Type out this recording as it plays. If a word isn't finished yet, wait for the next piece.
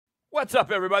What's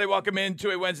up, everybody? Welcome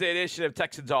into a Wednesday edition of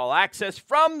Texans All Access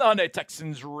from the Hyundai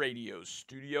Texans radio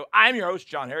studio. I'm your host,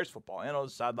 John Harris, football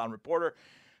analyst, sideline reporter.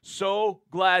 So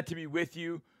glad to be with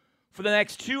you for the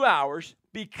next 2 hours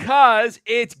because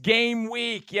it's game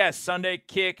week. Yes, Sunday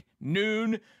kick,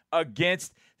 noon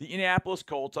against the Indianapolis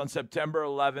Colts on September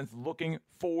 11th. Looking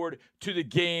forward to the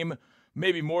game,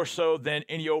 maybe more so than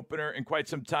any opener in quite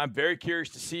some time. Very curious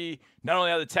to see not only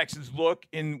how the Texans look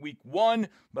in week one,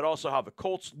 but also how the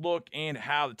Colts look and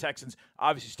how the Texans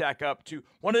obviously stack up to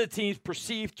one of the teams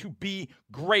perceived to be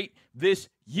great this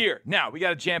year. Now, we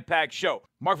got a jam-packed show.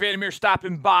 Mark Vandermeer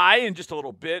stopping by in just a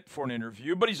little bit for an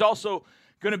interview, but he's also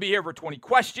going to be here for 20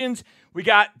 questions. We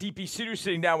got DP Suter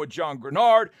sitting down with John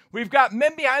Grenard. We've got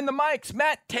men behind the mics,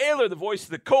 Matt Taylor, the voice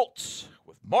of the Colts,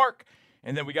 with Mark.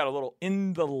 And then we got a little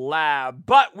in the lab.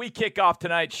 But we kick off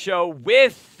tonight's show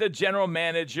with the general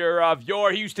manager of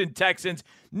your Houston Texans,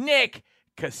 Nick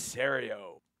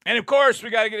Caserio. And, of course, we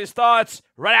got to get his thoughts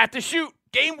right after shoot.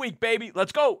 Game week, baby.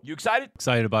 Let's go. You excited?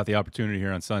 Excited about the opportunity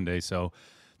here on Sunday. So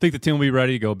I think the team will be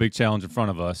ready to go. Big challenge in front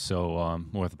of us. So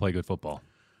we'll have to play good football.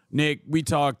 Nick, we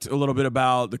talked a little bit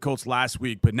about the Colts last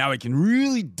week, but now we can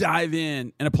really dive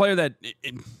in. And a player that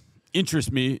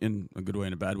interests me in a good way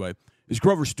and a bad way is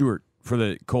Grover Stewart for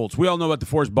the Colts. We all know about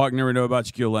DeForest Buckner. We know about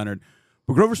Shaquille Leonard.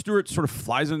 But Grover Stewart sort of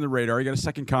flies under the radar. He got a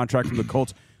second contract from the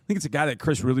Colts. I think it's a guy that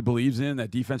Chris really believes in,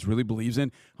 that defense really believes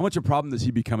in. How much of a problem does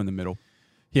he become in the middle?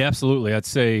 Yeah, absolutely. I'd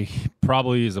say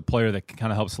probably is a player that can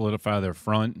kind of help solidify their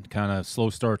front, kind of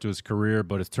slow start to his career,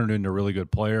 but has turned into a really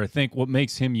good player. I think what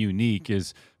makes him unique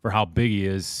is for how big he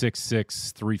is,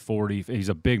 6'6", 340. He's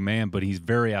a big man, but he's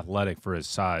very athletic for his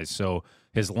size. So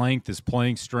his length, his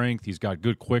playing strength, he's got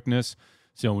good quickness.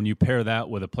 So when you pair that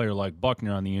with a player like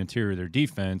Buckner on the interior of their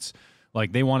defense,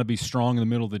 like they want to be strong in the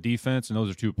middle of the defense, and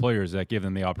those are two players that give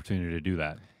them the opportunity to do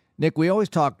that. Nick, we always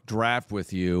talk draft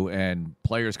with you and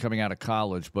players coming out of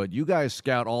college, but you guys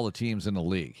scout all the teams in the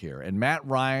league here. And Matt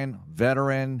Ryan,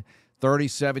 veteran,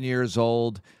 37 years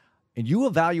old, and you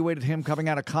evaluated him coming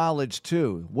out of college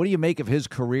too. What do you make of his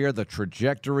career, the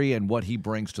trajectory, and what he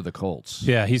brings to the Colts?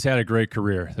 Yeah, he's had a great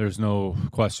career. There's no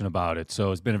question about it.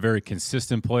 So he's been a very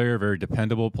consistent player, very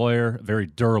dependable player, very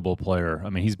durable player. I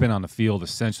mean, he's been on the field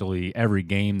essentially every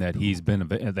game that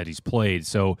he's played.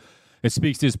 So it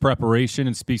speaks to his preparation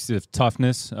and speaks to his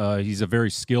toughness. He's a very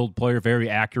skilled player, very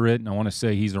accurate. And I want to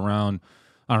say he's around,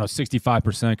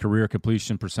 65% career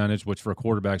completion percentage, which for a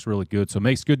quarterback is really good. So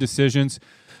makes good decisions,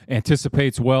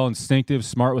 anticipates well, instinctive,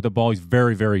 smart with the ball. He's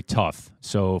very, very tough.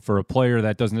 So for a player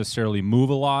that doesn't necessarily move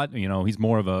a lot, he's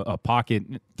more of a pocket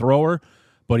thrower,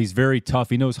 but he's very tough.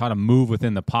 He knows how to move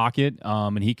within the pocket,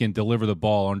 and he can deliver the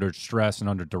ball under stress and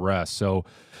under duress. So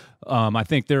I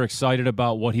think they're excited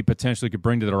about what he potentially could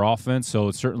bring to their offense. So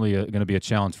it's certainly going to be a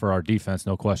challenge for our defense,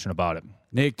 no question about it.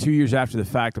 Nick, 2 years after the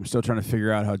fact, I'm still trying to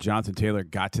figure out how Jonathan Taylor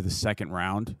got to the second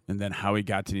round and then how he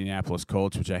got to the Indianapolis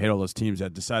Colts, which I hate all those teams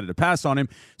that decided to pass on him.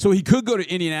 So he could go to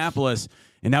Indianapolis,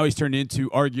 and now he's turned into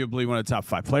arguably one of the top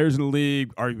 5 players in the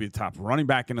league, arguably the top running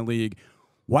back in the league.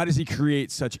 Why does he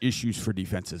create such issues for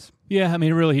defenses? Yeah, I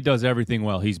mean, really, he does everything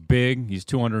well. He's big. He's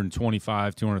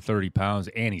 225, 230 pounds,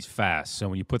 and he's fast. So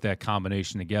when you put that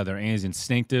combination together, and he's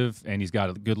instinctive, and he's got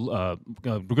a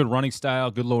good running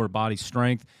style, good lower body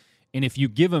strength, and if you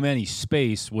give him any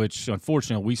space, which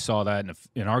unfortunately we saw that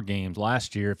in our games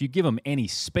last year, if you give him any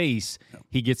space,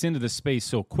 he gets into the space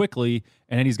so quickly,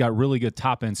 and then he's got really good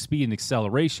top-end speed and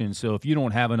acceleration. So if you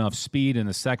don't have enough speed in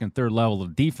the second, third level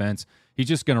of defense, he's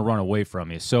just going to run away from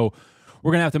you. So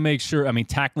we're going to have to make sure,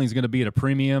 tackling is going to be at a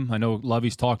premium. I know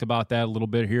Lovey's talked about that a little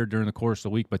bit here during the course of the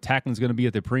week, but tackling is going to be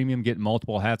at the premium, getting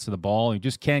multiple hats to the ball. You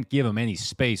just can't give him any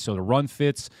space. So the run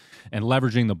fits and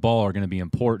leveraging the ball are going to be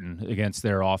important against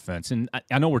their offense. And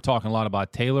I know we're talking a lot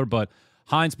about Taylor, but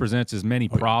Hines presents as many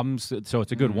problems, so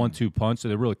it's a good 1-2 punch. So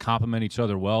they really complement each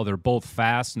other well. They're both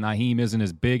fast. Naheem isn't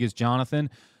as big as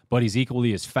Jonathan, but he's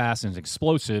equally as fast and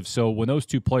explosive. So when those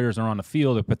two players are on the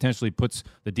field, it potentially puts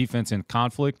the defense in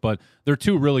conflict. But they're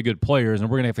two really good players, and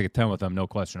we're going to have to contend with them, no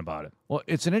question about it. Well,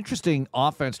 it's an interesting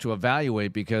offense to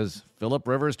evaluate because Phillip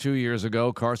Rivers 2 years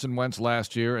ago, Carson Wentz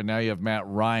last year, and now you have Matt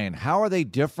Ryan. How are they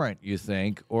different, you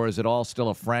think, or is it all still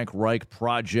a Frank Reich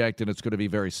project and it's going to be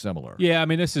very similar? Yeah,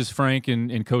 this is Frank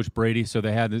and Coach Brady, so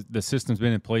they had the system's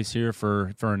been in place here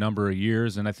for a number of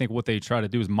years, and I think what they try to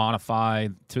do is modify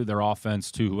to their offense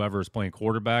to whoever is playing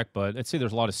quarterback, but I'd say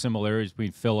there's a lot of similarities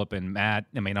between Phillip and Matt.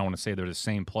 I want to say they're the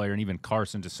same player, and even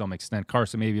Carson to some extent.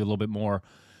 Carson maybe a little bit more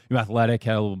athletic,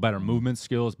 had a little better movement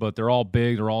skills, but they're all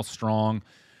big, they're all strong.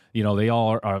 They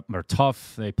all are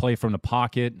tough. They play from the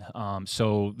pocket.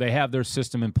 So they have their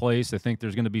system in place. I think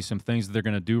there's going to be some things that they're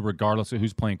going to do regardless of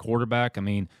who's playing quarterback.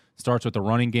 starts with the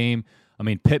running game. I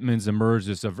mean, Pittman's emerged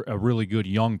as a really good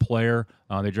young player.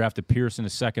 They drafted Pierce in the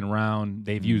second round.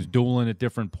 They've used Doolin at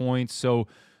different points. So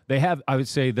they have, I would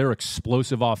say, they're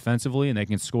explosive offensively, and they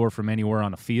can score from anywhere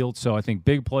on the field. So I think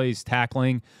big plays,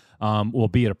 tackling will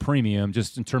be at a premium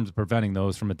just in terms of preventing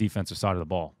those from a defensive side of the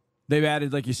ball. They've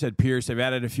added, like you said, Pierce. They've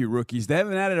added a few rookies. They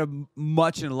haven't added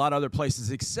much in a lot of other places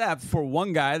except for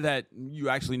one guy that you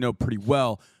actually know pretty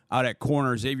well out at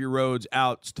corner. Xavier Rhodes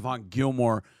out. Stephon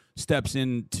Gilmore steps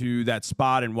into that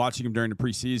spot, and watching him during the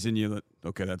preseason, you look,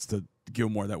 okay, that's the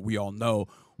Gilmore that we all know.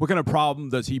 What kind of problem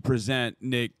does he present,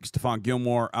 Nick, Stephon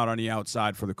Gilmore out on the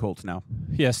outside for the Colts now?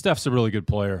 Yeah, Steph's a really good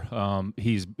player.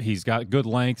 He's got good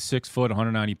length, 6 foot,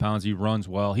 190 pounds. He runs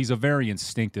well. He's a very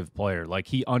instinctive player. Like,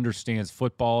 he understands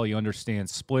football. He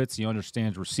understands splits. He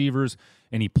understands receivers,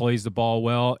 and he plays the ball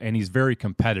well, and he's very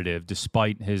competitive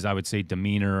despite his, I would say,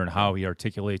 demeanor and how he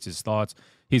articulates his thoughts.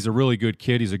 He's a really good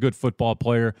kid. He's a good football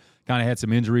player. Kind of had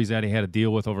some injuries that he had to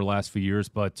deal with over the last few years,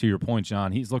 but to your point,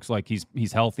 John, he looks like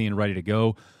he's healthy and ready to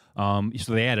go.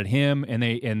 So they added him, and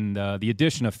the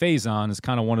addition of Faison is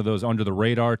kind of one of those under the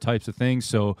radar types of things.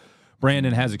 So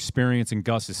Brandon has experience in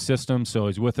Gus's system, so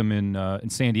he's with him in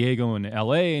San Diego and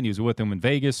L.A., and he was with him in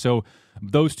Vegas. So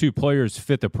those two players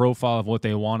fit the profile of what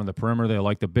they want on the perimeter. They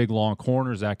like the big, long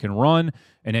corners that can run,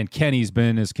 and then Kenny's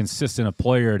been as consistent a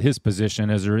player at his position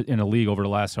as they're in the league over the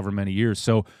last however many years.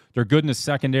 So they're good in the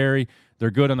secondary.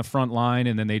 They're good on the front line,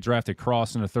 and then they drafted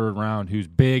Cross in the third round, who's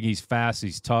big, he's fast,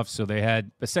 he's tough. So they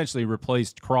had essentially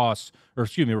replaced Willis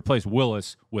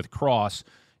with Cross.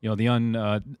 You know, the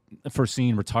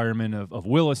unforeseen retirement of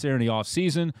Willis there in the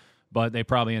offseason, but they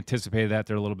probably anticipated that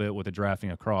there a little bit with the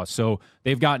drafting across. So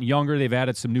they've gotten younger. They've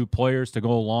added some new players to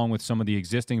go along with some of the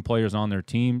existing players on their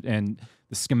team. And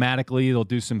schematically, they'll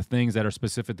do some things that are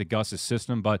specific to Gus's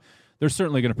system, but they're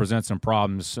certainly going to present some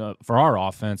problems for our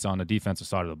offense on the defensive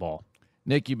side of the ball.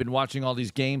 Nick, you've been watching all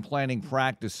these game planning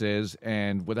practices,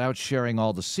 and without sharing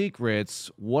all the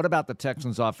secrets, what about the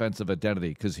Texans' offensive identity?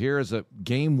 Because here is a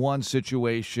game one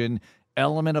situation,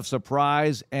 element of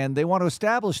surprise, and they want to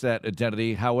establish that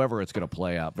identity however it's going to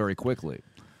play out very quickly.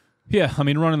 Yeah, I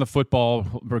mean, running the football,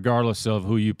 regardless of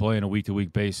who you play on a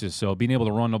week-to-week basis. So being able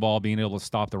to run the ball, being able to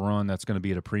stop the run, that's going to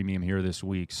be at a premium here this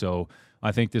week. So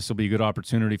I think this will be a good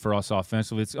opportunity for us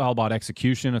offensively. It's all about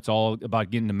execution. It's all about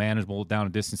getting to manageable down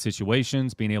and distance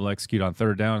situations, being able to execute on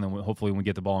third down, and then hopefully when we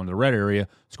get the ball into the red area,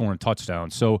 scoring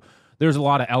touchdowns. So there's a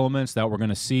lot of elements that we're going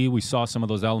to see. We saw some of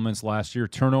those elements last year.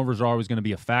 Turnovers are always going to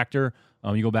be a factor.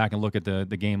 You go back and look at the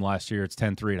game last year, it's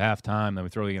 10-3 at halftime, then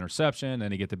we throw the interception,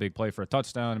 then you get the big play for a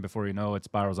touchdown, and before you know it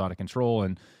spirals out of control,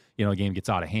 and the game gets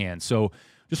out of hand. So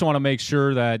just want to make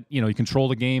sure that you control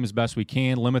the game as best we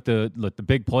can, limit the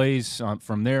big plays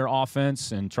from their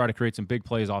offense, and try to create some big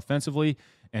plays offensively,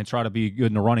 and try to be good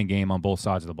in the running game on both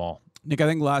sides of the ball. Nick, I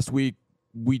think last week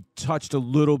we touched a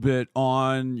little bit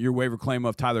on your waiver claim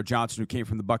of Tyler Johnson, who came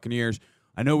from the Buccaneers.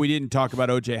 I know we didn't talk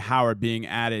about O.J. Howard being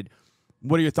added.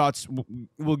 What are your thoughts?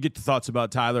 We'll get to thoughts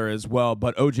about Tyler as well,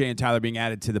 but O.J. and Tyler being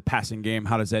added to the passing game,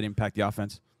 how does that impact the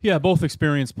offense? Yeah, both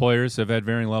experienced players have had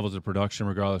varying levels of production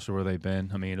regardless of where they've been.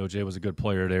 I mean, O.J. was a good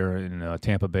player there in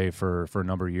Tampa Bay for a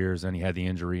number of years, and he had the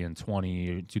injury in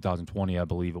 2020, I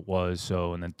believe it was,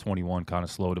 and then 21 kind of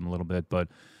slowed him a little bit, but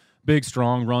big,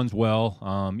 strong, runs well.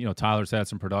 Tyler's had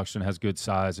some production, has good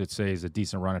size. I'd say he's a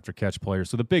decent run after catch player.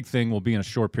 So the big thing will be in a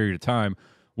short period of time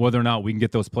whether or not we can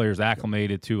get those players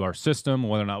acclimated to our system,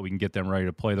 whether or not we can get them ready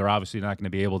to play. They're obviously not going to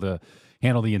be able to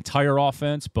handle the entire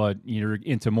offense, but you're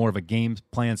into more of a game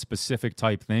plan specific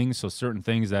type thing. So certain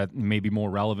things that may be more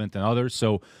relevant than others.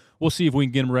 So we'll see if we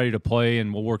can get them ready to play,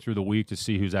 and we'll work through the week to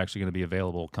see who's actually going to be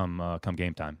available come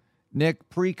game time. Nick,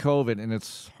 pre-COVID, and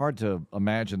it's hard to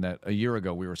imagine that a year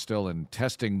ago we were still in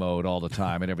testing mode all the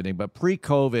time and everything, but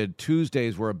pre-COVID,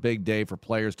 Tuesdays were a big day for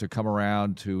players to come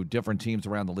around to different teams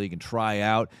around the league and try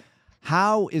out.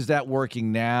 How is that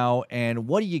working now, and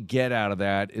what do you get out of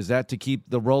that? Is that to keep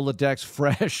the Rolodex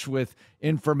fresh with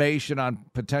information on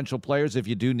potential players if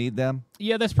you do need them?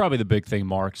 Yeah, that's probably the big thing,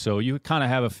 Mark. So you kind of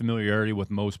have a familiarity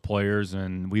with most players,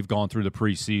 and we've gone through the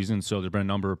preseason, so there have been a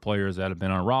number of players that have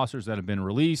been on rosters that have been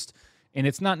released, and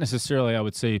it's not necessarily, I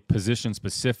would say,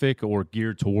 position-specific or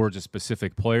geared towards a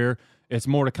specific player. It's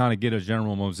more to kind of get a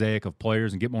general mosaic of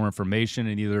players and get more information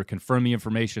and either confirm the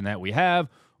information that we have,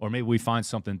 or maybe we find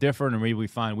something different, or maybe we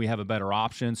find we have a better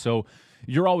option. So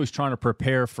you're always trying to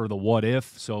prepare for the what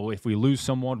if. So if we lose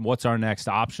someone, what's our next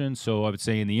option? So I would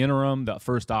say in the interim, the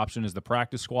first option is the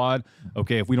practice squad.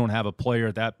 Okay, if we don't have a player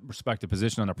at that respective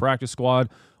position on the practice squad,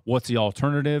 what's the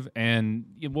alternative? And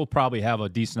we'll probably have a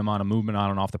decent amount of movement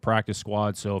on and off the practice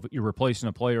squad. So if you're replacing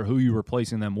a player, who are you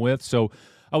replacing them with? So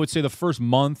I would say the first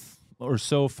month or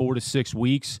so, 4 to 6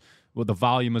 weeks, well, the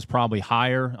volume is probably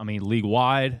higher. I mean,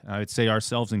 league-wide, I would say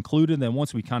ourselves included. Then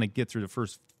once we kind of get through the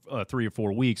first 3 or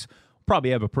 4 weeks,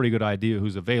 probably have a pretty good idea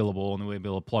who's available, and we'll be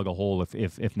able to plug a hole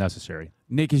if necessary.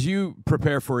 Nick, as you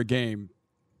prepare for a game,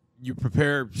 you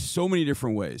prepare so many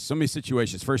different ways, so many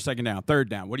situations. First, second down, third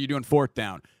down. What are you doing fourth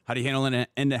down? How do you handle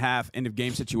end of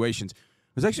game situations?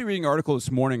 I was actually reading an article this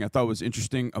morning I thought was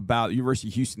interesting about University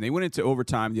of Houston. They went into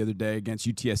overtime the other day against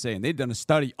UTSA, and they'd done a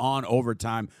study on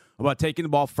overtime about taking the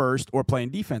ball first or playing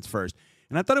defense first.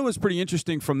 And I thought it was pretty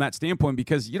interesting from that standpoint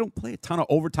because you don't play a ton of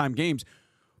overtime games,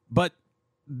 but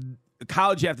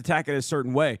college you have to attack it a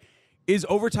certain way. Is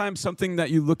overtime something that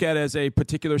you look at as a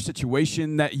particular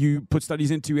situation that you put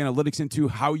studies into, analytics into,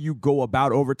 how you go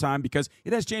about overtime? Because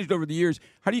it has changed over the years.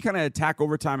 How do you kind of attack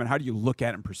overtime, and how do you look at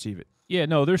it and perceive it? Yeah,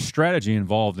 no, there's strategy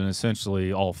involved in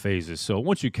essentially all phases. So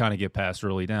once you kind of get past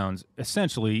early downs,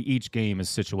 essentially each game is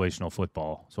situational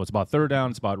football. So it's about third down,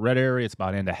 it's about red area, it's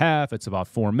about end of half, it's about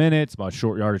 4 minutes, about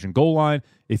short yardage and goal line.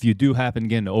 If you do happen to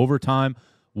get into overtime,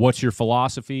 what's your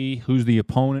philosophy? Who's the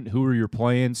opponent? Who are you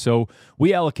playing? So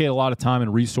we allocate a lot of time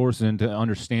and resources into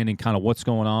understanding kind of what's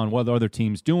going on, what are other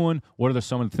teams doing, what are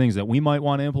some of the things that we might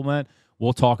want to implement.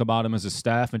 We'll talk about them as a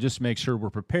staff and just make sure we're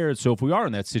prepared. So if we are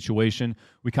in that situation,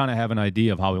 we kind of have an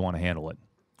idea of how we want to handle it.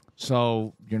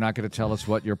 So you're not going to tell us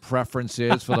what your preference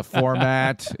is for the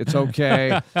format. It's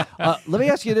okay. Let me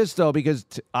ask you this, though, because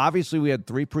obviously we had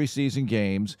 3 preseason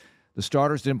games. The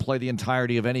starters didn't play the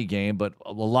entirety of any game, but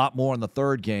a lot more in the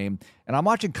third game. And I'm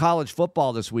watching college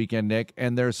football this weekend, Nick,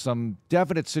 and there's some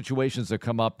definite situations that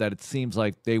come up that it seems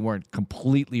like they weren't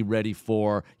completely ready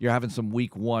for. You're having some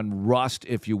week 1 rust,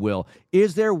 if you will.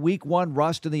 Is there week 1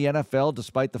 rust in the NFL,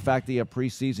 despite the fact that you have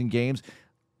preseason games?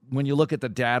 When you look at the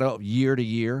data year to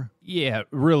year? Yeah,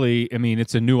 really, I mean,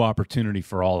 it's a new opportunity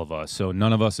for all of us. So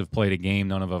none of us have played a game.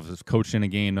 None of us have coached in a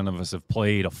game. None of us have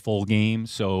played a full game.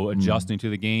 So adjusting to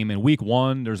the game. In week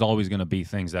 1, there's always going to be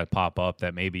things that pop up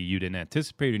that maybe you didn't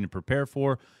anticipate and prepare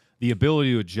for. The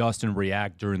ability to adjust and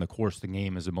react during the course of the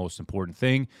game is the most important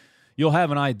thing. You'll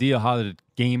have an idea how the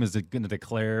game is going to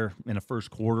declare in the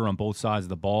first quarter on both sides of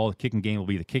the ball. The kicking game will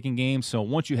be the kicking game. So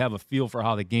once you have a feel for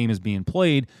how the game is being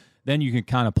played, then you can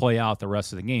kind of play out the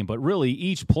rest of the game. But really,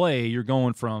 each play, you're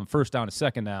going from first down to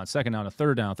second down to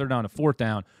third down to fourth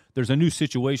down. There's a new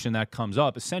situation that comes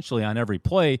up essentially on every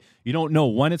play. You don't know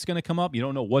when it's going to come up. You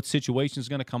don't know what situation is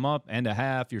going to come up. End of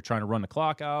half, you're trying to run the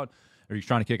clock out, or you're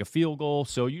trying to kick a field goal.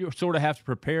 So you sort of have to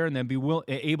prepare and then be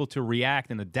able to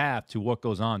react and adapt to what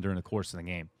goes on during the course of the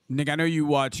game. Nick, I know you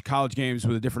watch college games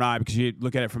with a different eye because you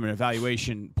look at it from an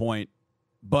evaluation point.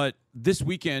 But this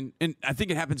weekend, and I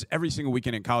think it happens every single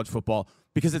weekend in college football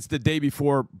because it's the day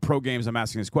before pro games, I'm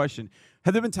asking this question.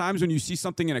 Have there been times when you see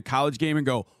something in a college game and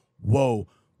go, whoa,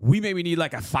 we maybe need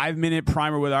like a 5-minute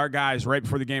primer with our guys right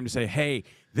before the game to say, hey,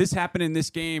 this happened in this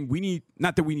game. We need,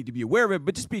 not that we need to be aware of it,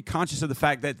 but just be conscious of the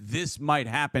fact that this might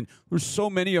happen. There's so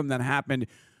many of them that happened.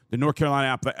 The North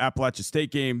Carolina Appalachian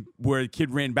State game where the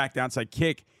kid ran back the outside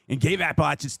kick and gave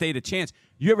Appalachian State a chance.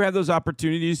 You ever have those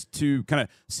opportunities to kind of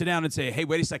sit down and say, hey,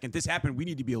 wait a second, this happened. We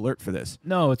need to be alert for this?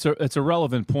 No, it's a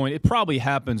relevant point. It probably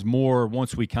happens more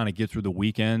once we kind of get through the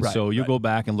weekend. Right, so you'll go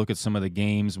back and look at some of the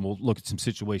games, and we'll look at some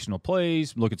situational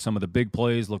plays, look at some of the big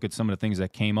plays, look at some of the things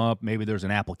that came up. Maybe there's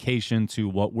an application to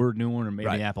what we're doing or maybe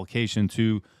an application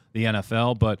to the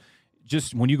NFL. But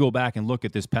just when you go back and look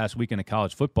at this past weekend of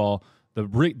college football,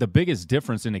 the biggest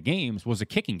difference in the games was a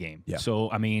kicking game. Yeah. So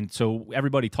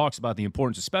everybody talks about the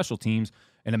importance of special teams,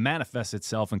 and it manifests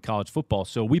itself in college football.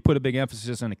 So we put a big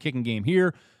emphasis on the kicking game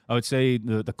here. I would say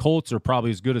the Colts are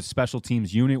probably as good a special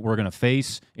teams unit we're going to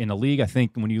face in the league. I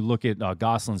think when you look at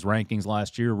Gosselin's rankings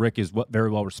last year, Rick is very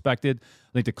well respected.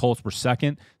 I think the Colts were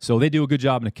second. So they do a good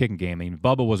job in the kicking game. I mean,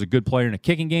 Bubba was a good player in the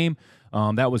kicking game.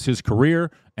 That was his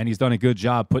career, and he's done a good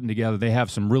job putting together. They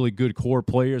have some really good core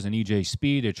players in E.J.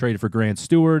 Speed. They traded for Grant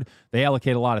Stewart. They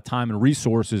allocate a lot of time and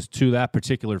resources to that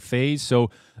particular phase. So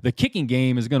the kicking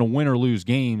game is going to win or lose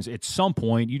games at some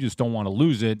point. You just don't want to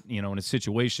lose it, in a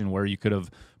situation where you could have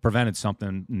prevented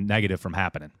something negative from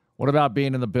happening. What about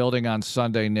being in the building on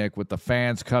Sunday, Nick, with the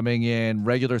fans coming in,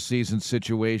 regular season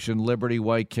situation, Liberty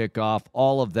White kickoff,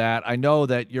 all of that? I know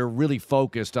that you're really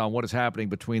focused on what is happening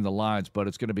between the lines, but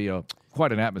it's going to be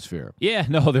quite an atmosphere. Yeah,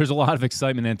 no, there's a lot of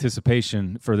excitement and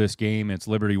anticipation for this game. It's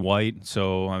Liberty White,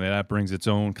 so that brings its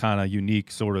own kind of unique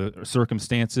sort of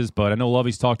circumstances. But I know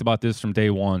Lovey's talked about this from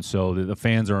day one, so the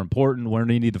fans are important. We're going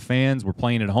to need the fans. We're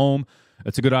playing at home.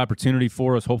 It's a good opportunity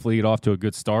for us, hopefully get off to a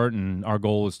good start, and our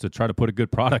goal is to try to put a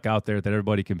good product out there that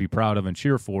everybody can be proud of and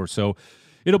cheer for. So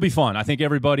It'll be fun. I think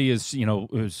everybody is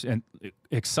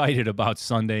excited about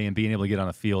Sunday and being able to get on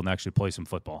the field and actually play some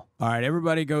football. All right,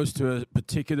 everybody goes to a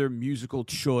particular musical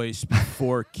choice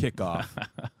before kickoff.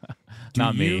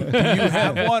 Not me. Do you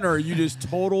have one, or are you just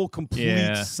total, complete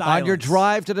silence? On your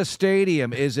drive to the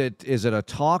stadium, is it a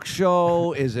talk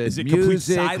show? Is it complete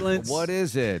music? silence? What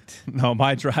is it? No,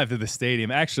 my drive to the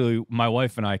stadium. Actually, my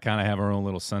wife and I kind of have our own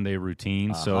little Sunday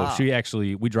routine. So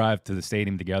we drive to the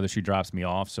stadium together. She drops me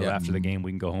off. So after the game,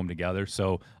 we can go home together.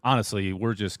 So honestly,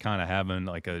 we're just kind of having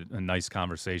like a nice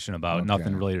conversation about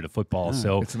nothing related to football.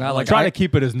 So It's not like try to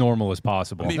keep it as normal as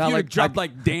possible. I mean, if not you like- had dropped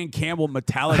like Dan Campbell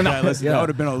Metallica, that would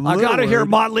have been a little I gotta hear weird.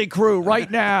 Motley Crue right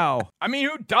now. I mean,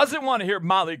 who doesn't want to hear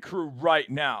Motley Crue right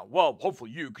now? Well,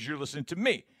 hopefully you, because you're listening to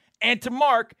me and to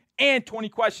Mark and 20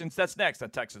 questions. That's next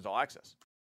on Texans All Access.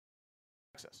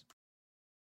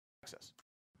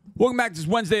 Welcome back to this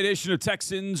Wednesday edition of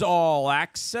Texans All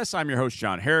Access. I'm your host,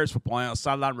 John Harris, football analyst,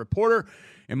 sideline reporter,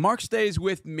 and Mark stays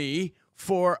with me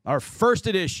for our first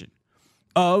edition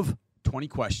of 20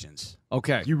 questions.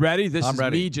 Okay. You ready? This I'm is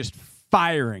ready. me just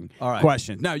firing All right.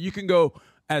 questions. Now, you can go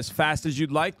as fast as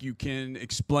you'd like. You can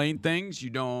explain things. You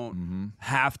don't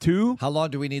have to. How long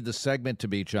do we need the segment to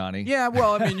be, Johnny? Yeah,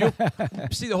 well, I mean, you'll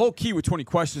see, the whole key with 20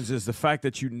 questions is the fact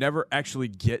that you never actually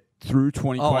get through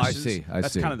 20 Oh, I questions. see. I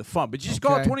That's see. kind of the fun. But you just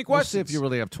call it 20 We'll questions. see if you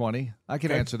really have 20. I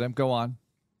can Okay. answer them. Go on.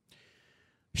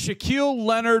 Shaquille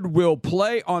Leonard will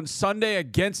play on Sunday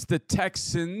against the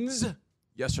Texans.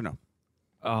 Yes or no?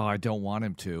 Oh, I don't want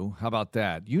him to. How about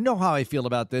that? You know how I feel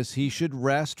about this. He should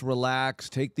rest, relax,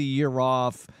 take the year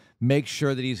off, make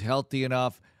sure that he's healthy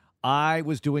enough. I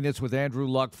was doing this with Andrew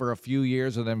Luck for a few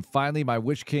years, and then finally my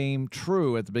wish came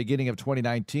true at the beginning of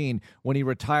 2019 when he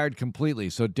retired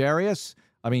completely. So,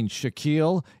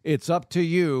 Shaquille, it's up to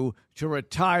you to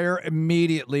retire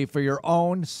immediately for your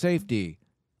own safety.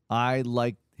 I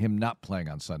like him not playing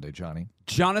on Sunday, Johnny.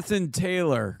 Jonathan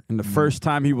Taylor, in the first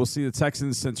time he will see the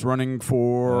Texans since running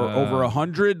for over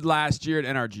 100 last year at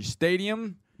NRG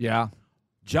Stadium. Yeah.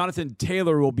 Jonathan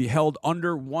Taylor will be held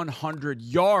under 100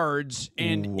 yards,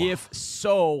 and if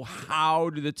so, how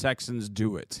do the Texans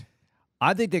do it?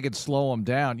 I think they could slow him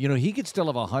down. You know, he could still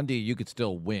have 100. You could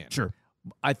still win. Sure.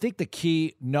 I think the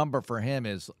key number for him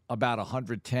is about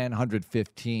 110,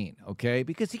 115, okay?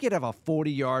 Because he could have a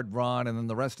 40-yard run, and then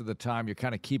the rest of the time you're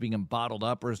kind of keeping him bottled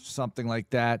up or something like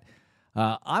that.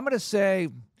 I'm going to say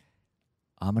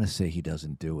he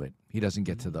doesn't do it. He doesn't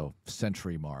get to the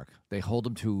century mark. They hold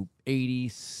him to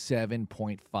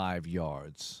 87.5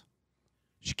 yards.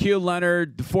 Shaquille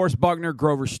Leonard, DeForest Buckner,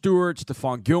 Grover Stewart,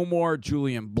 Stephon Gilmore,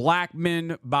 Julian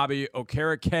Blackmon, Bobby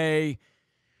Okereke.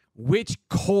 Which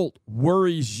Colt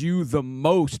worries you the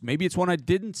most? Maybe it's one I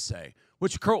didn't say.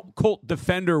 Which Colt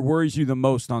defender worries you the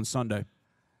most on Sunday?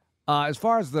 As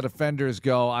far as the defenders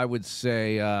go, I would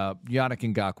say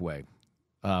Yannick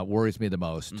Ngakoue worries me the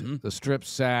most. The strip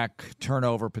sack,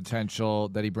 turnover potential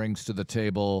that he brings to the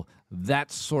table,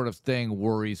 that sort of thing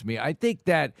worries me. I think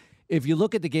that if you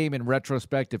look at the game in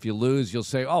retrospect, if you lose, you'll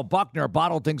say, oh, Buckner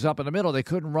bottled things up in the middle. They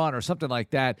couldn't run or something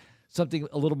like that. Something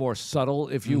a little more subtle,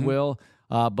 if you will.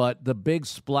 But the big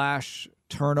splash,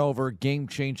 turnover,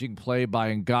 game-changing play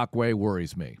by Ngakoue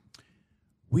worries me.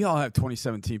 We all have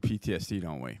 2017 PTSD,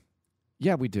 don't we?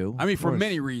 Yeah, we do. I mean, Of for course.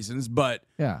 many reasons, but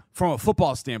Yeah. from a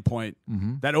football standpoint,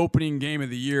 that opening game of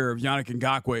the year of Yannick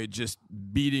Ngakoue just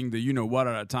beating the you-know-what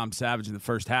out of Tom Savage in the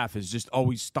first half has just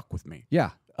always stuck with me.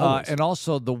 Yeah. Always. And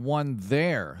also the one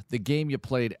there, the game you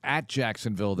played at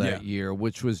Jacksonville that year,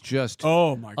 which was just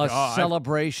Oh, my a God.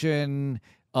 celebration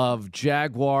of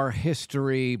Jaguar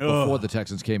history before the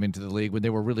Texans came into the league when they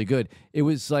were really good. It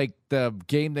was like the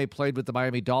game they played with the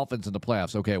Miami Dolphins in the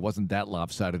playoffs. Okay, it wasn't that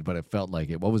lopsided, but it felt like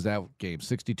it. What was that game?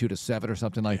 62-7 or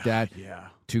something like that? Yeah.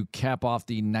 To cap off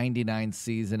the 99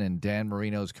 season in Dan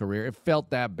Marino's career. It felt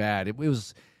that bad. It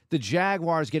was the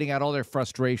Jaguars getting out all their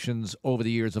frustrations over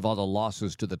the years of all the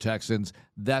losses to the Texans.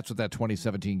 That's what that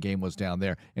 2017 game was down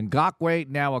there. Ngakoue,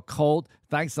 now a Colt.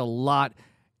 Thanks a lot.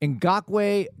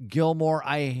 Ngakoue, Gilmore,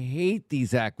 I hate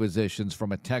these acquisitions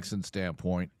from a Texan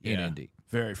standpoint in Indy.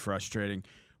 Very frustrating.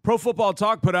 Pro Football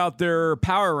Talk put out their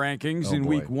power rankings in boy.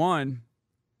 week 1.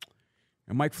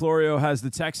 And Mike Florio has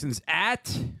the Texans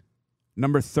at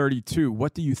number 32.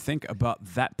 What do you think about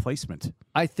that placement?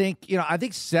 I think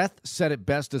Seth said it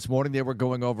best this morning. They were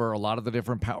going over a lot of the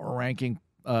different power ranking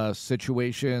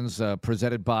situations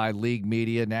presented by league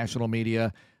media, national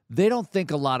media. They don't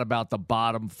think a lot about the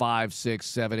bottom 5, 6,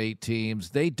 7, 8 teams.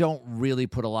 They don't really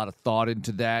put a lot of thought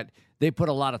into that. They put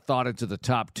a lot of thought into the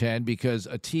top 10 because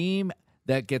a team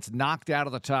that gets knocked out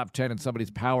of the top 10 in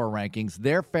somebody's power rankings,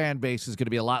 their fan base is going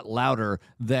to be a lot louder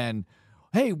than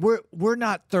hey, we're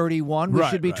not 31. We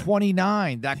Right, should be right.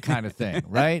 29. That kind of thing,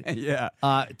 right? Yeah.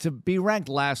 To be ranked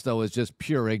last though is just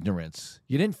pure ignorance.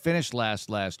 You didn't finish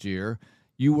last year.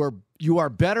 You are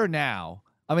better now.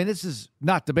 I mean, this is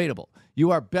not debatable.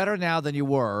 You are better now than you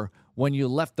were when you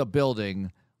left the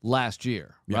building last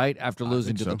year, right? After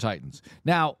losing to the Titans.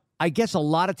 Now, I guess a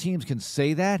lot of teams can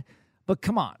say that, but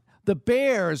come on. The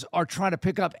Bears are trying to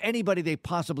pick up anybody they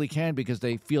possibly can because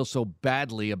they feel so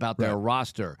badly about their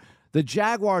roster. The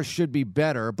Jaguars should be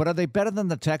better, but are they better than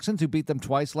the Texans who beat them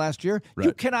twice last year? Right.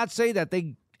 You cannot say that.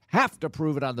 They have to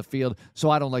prove it on the field, so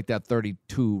I don't like that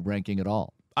 32 ranking at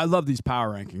all. I love these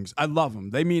power rankings. I love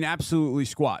them. They mean absolutely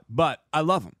squat, but I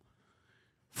love them.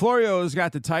 Florio's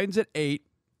got the Titans at 8,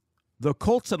 the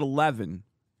Colts at 11,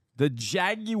 the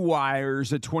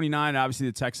Jaguars at 29, obviously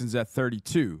the Texans at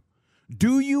 32.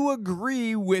 Do you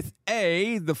agree with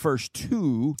the first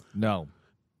two? No.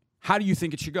 How do you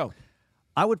think it should go?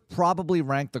 I would probably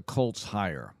rank the Colts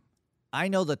higher. I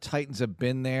know the Titans have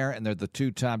been there, and they're the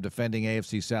two-time defending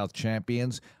AFC South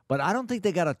champions, but I don't think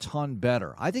they got a ton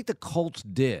better. I think the Colts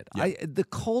did. Yeah. The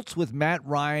Colts with Matt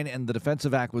Ryan and the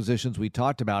defensive acquisitions we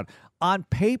talked about, on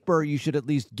paper, you should at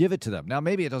least give it to them. Now,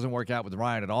 maybe it doesn't work out with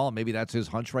Ryan at all. Maybe that's his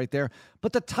hunch right there.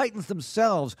 But the Titans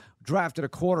themselves drafted a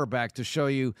quarterback to show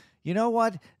you, you know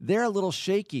what? They're a little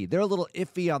shaky. They're a little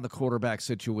iffy on the quarterback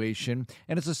situation,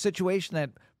 and it's a situation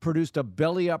that produced a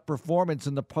belly-up performance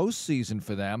in the postseason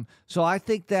for them. So I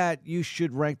think that you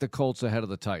should rank the Colts ahead of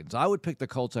the Titans. I would pick the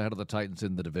Colts ahead of the Titans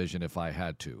in the division if I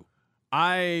had to.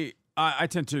 I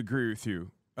tend to agree with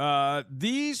you.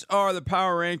 These are the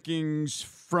power rankings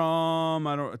from,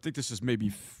 I think this is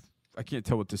maybe, I can't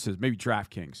tell what this is, maybe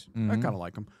DraftKings. I kind of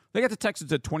like them. They got the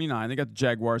Texans at 29. They got the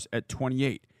Jaguars at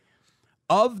 28.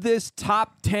 Of this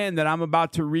top 10 that I'm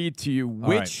about to read to you,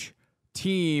 which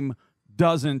team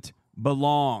doesn't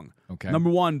belong? Okay. Number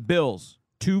 1, Bills,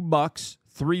 2 Bucks,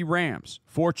 3 Rams,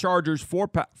 4 Chargers,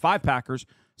 5 Packers,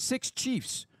 6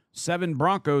 Chiefs, 7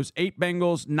 Broncos, 8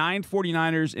 Bengals, 9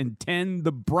 49ers, and 10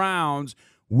 the Browns.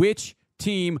 Which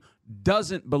team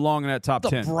doesn't belong in that top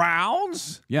 10?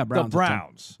 Browns? Yeah, Browns. The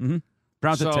Browns.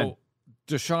 Browns at 10. So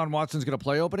Deshaun Watson's going to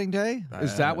play opening day?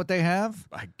 Is that what they have?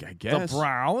 I guess. The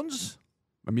Browns?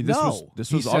 I mean, this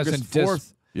He was says August in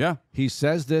 4th. Yeah. He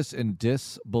says this in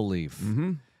disbelief.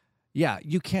 Mm-hmm. Yeah,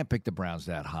 you can't pick the Browns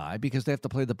that high because they have to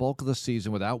play the bulk of the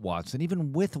season without Watson.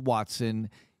 Even with Watson,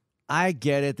 I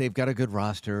get it. They've got a good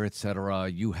roster, et cetera.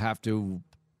 You have to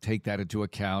take that into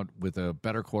account. With a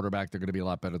better quarterback, they're going to be a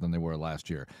lot better than they were last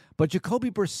year. But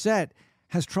Jacoby Brissett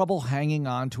has trouble hanging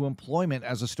on to employment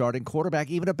as a starting quarterback,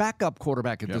 even a backup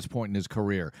quarterback at this point in his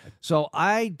career. So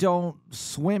I don't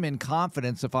swim in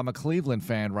confidence if I'm a Cleveland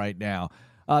fan right now.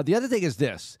 The other thing is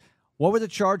this. What were the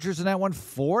Chargers in that one?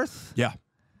 4th? Yeah.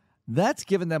 That's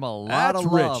given them a lot That's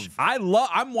of love. rich.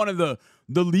 I'm one of the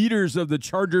leaders of the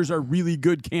Chargers are really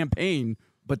good campaign.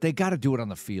 But they got to do it on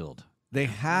the field. They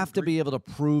have to be able to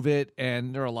prove it,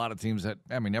 and there are a lot of teams that,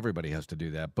 I mean, everybody has to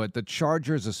do that. But the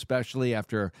Chargers, especially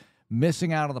after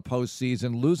missing out on the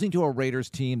postseason, losing to a Raiders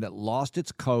team that lost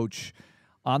its coach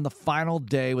on the final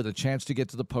day with a chance to get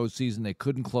to the postseason, they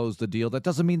couldn't close the deal. That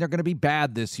doesn't mean they're going to be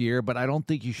bad this year, but I don't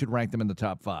think you should rank them in the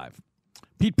top 5.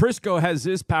 Pete Prisco has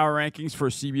his power rankings for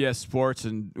CBS Sports,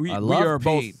 and we are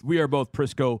Pete. both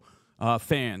Prisco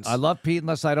fans. I love Pete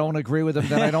unless I don't agree with him,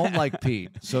 then I don't like Pete.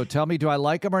 So tell me, do I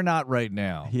like him or not right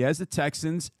now? He has the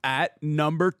Texans at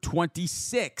number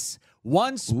 26.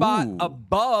 One spot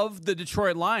above the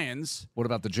Detroit Lions. What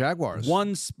about the Jaguars?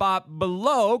 One spot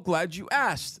below, glad you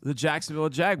asked, the Jacksonville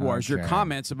Jaguars. Okay. Your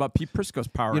comments about Pete Prisco's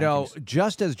power You know, rankings.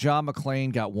 just as John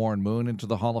McClain got Warren Moon into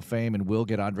the Hall of Fame and will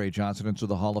get Andre Johnson into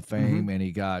the Hall of Fame, and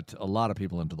he got a lot of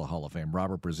people into the Hall of Fame,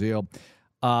 Robert Brazile,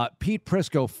 Pete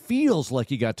Prisco feels like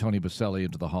he got Tony Baselli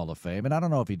into the Hall of Fame, and I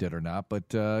don't know if he did or not, but,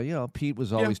 Pete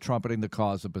was always trumpeting the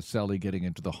cause of Baselli getting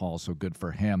into the Hall, so good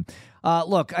for him.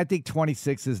 Look, I think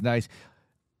 26 is nice.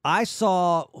 I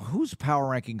saw, whose power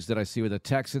rankings did I see where the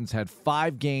Texans had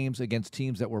 5 games against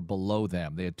teams that were below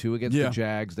them? They had 2 against the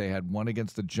Jags. They had 1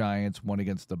 against the Giants, 1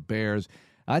 against the Bears.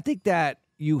 I think that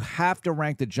you have to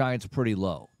rank the Giants pretty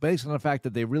low based on the fact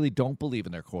that they really don't believe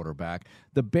in their quarterback.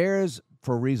 The Bears,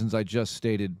 for reasons I just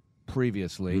stated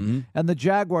previously, and the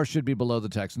Jaguars should be below the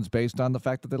Texans based on the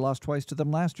fact that they lost twice to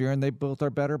them last year, and they both are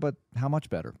better, but how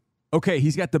much better? Okay,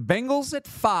 he's got the Bengals at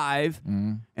 5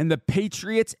 and the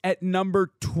Patriots at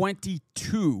number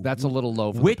 22. That's a little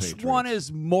low for the Which Patriots. one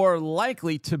is more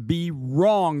likely to be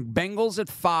wrong? Bengals at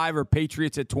 5 or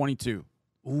Patriots at 22?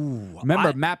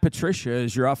 Remember, Matt Patricia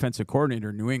is your offensive coordinator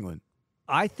in New England.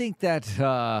 I think that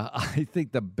I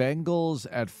think the Bengals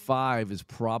at 5 is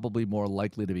probably more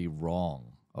likely to be wrong.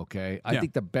 Okay, I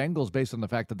think the Bengals, based on the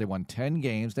fact that they won 10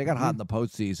 games, they got hot in the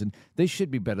postseason. They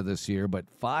should be better this year, but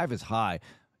 5 is high.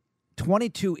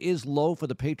 22 is low for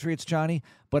the Patriots, Johnny,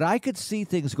 but I could see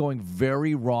things going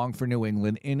very wrong for New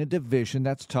England in a division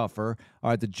that's tougher. All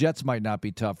right, the Jets might not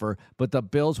be tougher, but the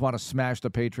Bills want to smash the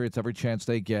Patriots every chance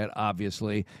they get,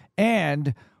 obviously.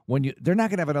 And they're not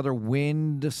going to have another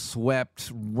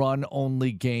wind-swept,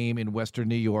 run-only game in Western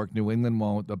New York. New England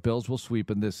won't. The Bills will sweep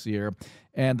them this year,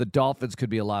 and the Dolphins could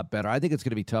be a lot better. I think it's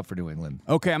going to be tough for New England.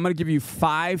 Okay, I'm going to give you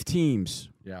 5 teams.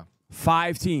 Yeah.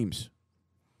 5 teams.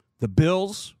 The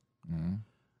Bills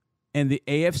and the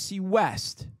AFC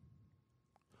West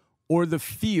or the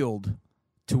field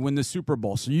to win the Super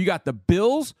Bowl. So you got the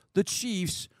Bills, the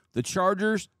Chiefs, the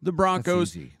Chargers, the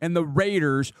Broncos, and the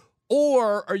Raiders.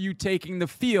 Or are you taking the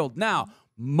field? Now,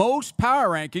 most power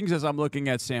rankings, as I'm looking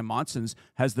at Sam Monson's,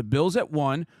 has the Bills at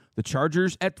 1, the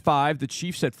Chargers at 5, the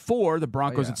Chiefs at 4, the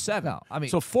Broncos at 7. No, I mean,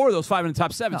 so 4 of those 5 in the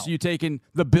top 7. No. So you taking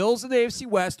the Bills in the AFC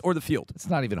West or the field? It's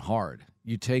not even hard.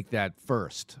 You take that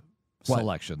first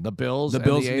selection, the Bills, and the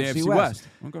AFC West.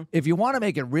 Okay. If you want to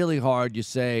make it really hard, you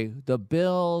say the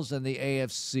Bills and the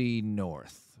AFC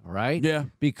North. Right? Yeah.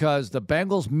 Because the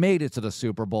Bengals made it to the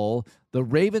Super Bowl. The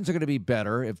Ravens are going to be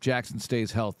better if Jackson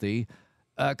stays healthy.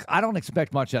 I don't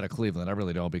expect much out of Cleveland. I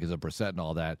really don't because of Brissett and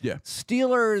all that. Yeah.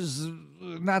 Steelers,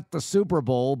 not the Super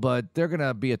Bowl, but they're going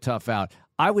to be a tough out.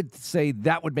 I would say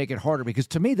that would make it harder because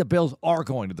to me, the Bills are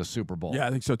going to the Super Bowl. Yeah,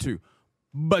 I think so too.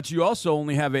 But you also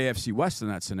only have AFC West in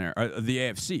that scenario, the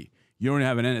AFC. You don't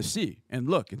have an NFC. And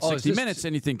look, in 60 minutes,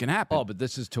 anything can happen. Oh, but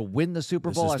this is to win the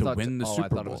Super Bowl? This is to win the Super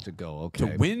Bowl. I thought it was to go. Okay.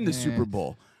 To win the Super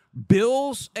Bowl.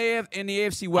 Bills in the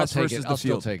AFC West versus the I'll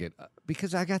field. still take it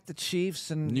because I got the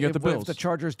Chiefs and you got the Bills. If the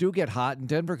Chargers do get hot, and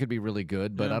Denver could be really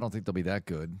good, but I don't think they'll be that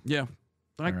good. Yeah.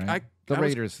 Right. The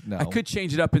Raiders, no. I could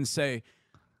change it up and say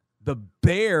the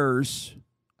Bears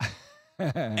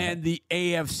and the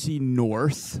AFC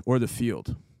North or the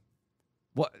field.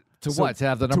 What? To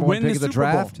have the number one pick of the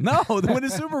draft? No, to win the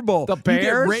Super Bowl. The Bears?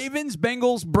 You get Ravens,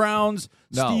 Bengals, Browns,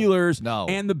 Steelers, no.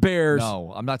 and the Bears.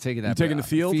 No, I'm not taking that. You taking the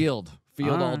field?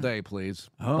 Field all day, please.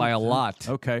 By a lot.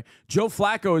 Okay. Joe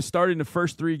Flacco is starting the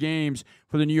first 3 games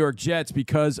for the New York Jets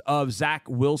because of Zach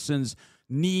Wilson's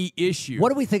knee issue. What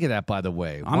do we think of that, by the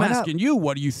way? I'm asking you,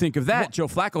 what do you think of that? Joe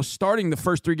Flacco starting the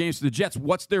first 3 games for the Jets.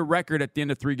 What's their record at the end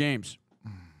of 3 games?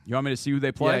 You want me to see who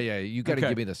they play? Yeah. You got to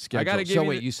give me the schedule. I got to give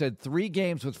you you said 3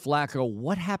 games with Flacco.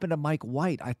 What happened to Mike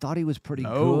White? I thought he was pretty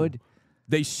good.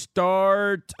 They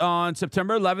start on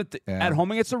September 11th at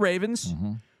home against the Ravens.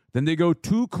 Then they go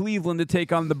to Cleveland to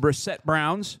take on the Brissett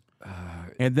Browns.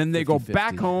 And then they go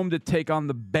back home to take on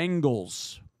the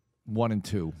Bengals.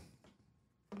 1-2.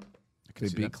 They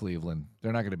beat Cleveland.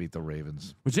 They're not going to beat the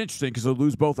Ravens. Which is interesting because they'll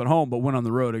lose both at home but win on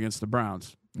the road against the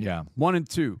Browns. Yeah.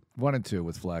 1-2. 1-2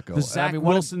 with Flacco.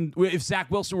 If Zach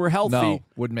Wilson were healthy,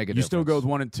 wouldn't make a difference. You still go with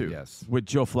 1-2. Yes. With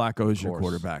Joe Flacco as your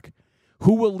quarterback.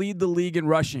 Who will lead the league in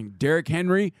rushing? Derrick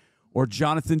Henry or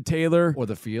Jonathan Taylor? Or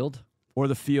the field? Or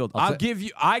the field.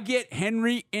 I get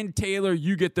Henry and Taylor,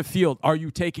 you get the field. Are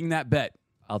you taking that bet?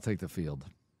 I'll take the field.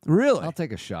 Really? I'll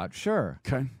take a shot. Sure.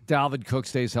 Okay. Dalvin Cook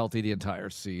stays healthy the entire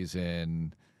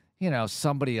season.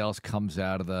 Somebody else comes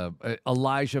out of the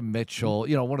Elijah Mitchell,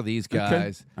 one of these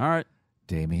guys. Okay. All right.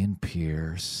 Dameon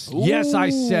Pierce. Ooh. Yes, I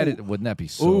said it. Wouldn't that be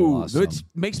so awesome? It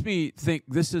makes me think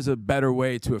this is a better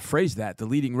way to phrase that. The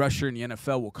leading rusher in the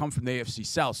NFL will come from the AFC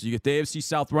South. So you get the AFC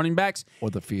South running backs. Or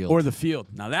the field.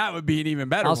 Now, that would be an even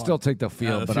better I'll still take the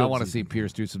field, but I want to see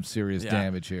Pierce do some serious Yeah.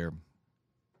 damage here.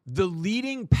 The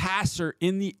leading passer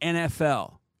in the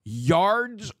NFL,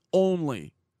 yards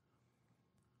only.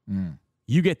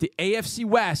 You get the AFC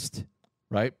West,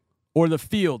 right, or the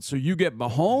field. So you get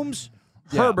Mahomes,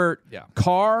 Herbert,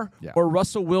 Carr, or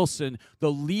Russell Wilson.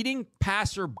 The leading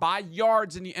passer by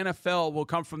yards in the NFL will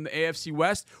come from the AFC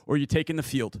West, or you taking the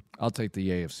field? I'll take the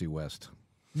AFC West.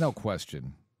 No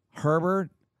question. Herbert,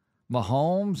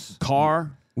 Mahomes,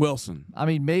 Carr, Wilson. I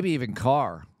mean, maybe even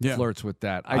Carr flirts with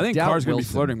that. I think Carr's going to be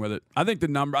flirting with it. I think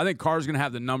Carr's going to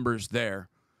have the numbers there.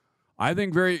 I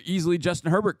think very easily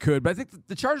Justin Herbert could, but I think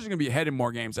the Chargers are going to be ahead in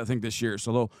more games, I think, this year.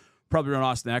 So they'll probably run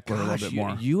Austin Eckler a little bit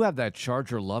more. You have that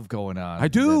Charger love going on. I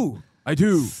do.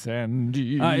 San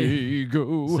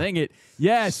Diego. Sing it.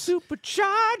 Yes.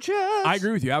 Superchargers. I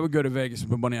agree with you. I would go to Vegas and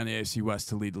put money on the AFC West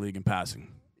to lead the league in passing.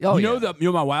 Oh, you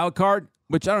know my wild card,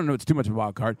 which I don't know it's too much of a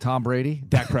wild card. Tom Brady?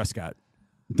 Dak Prescott.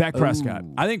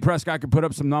 Ooh. I think Prescott could put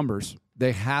up some numbers.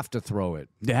 They have to throw it.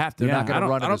 They have to. They're not going to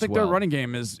run it. I don't think their running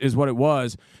game is what it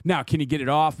was. Now, can he get it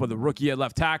off with a rookie at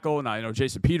left tackle? Now,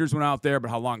 Jason Peters went out there, but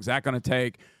how long is that going to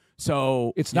take?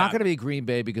 So It's not going to be Green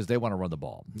Bay because they want to run the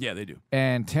ball. Yeah, they do.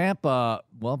 And Tampa,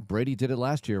 well, Brady did it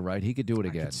last year, right? He could do it I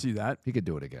again. can see that. He could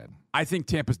do it again. I think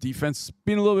Tampa's defense is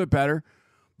being a little bit better,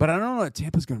 but I don't know that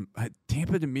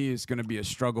Tampa to me is going to be a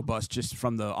struggle bus just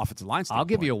from the offensive line standpoint. I'll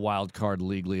give you a wild card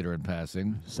league leader in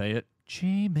passing. Say it.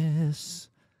 Jameis.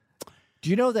 Do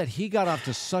you know that he got off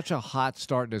to such a hot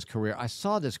start in his career? I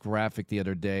saw this graphic the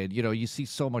other day, and, you see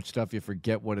so much stuff, you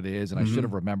forget what it is, and I should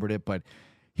have remembered it, but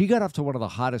he got off to one of the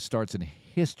hottest starts in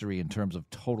history in terms of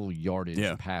total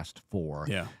yardage past 4.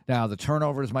 Yeah. Now, the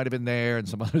turnovers might have been there and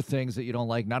some other things that you don't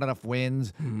like, not enough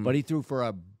wins, but he threw for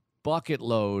a bucket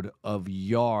load of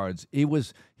yards. It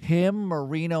was him,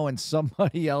 Marino, and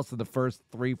somebody else in the first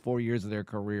 3-4 years of their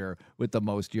career with the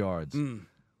most yards.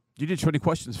 You did 20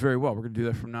 questions very well. We're going to do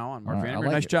that from now on. Mark All right, Vandermeer,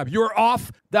 I like nice it. job. You're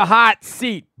off. The hot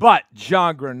seat, but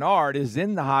John Grenard is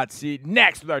in the hot seat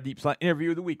next with our Deep Slant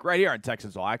interview of the week right here on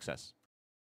Texans All Access.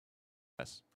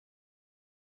 Yes.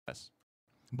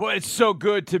 Boy, it's so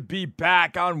good to be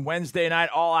back on Wednesday night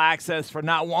All Access for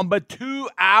not 1 but 2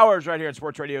 hours right here at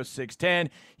Sports Radio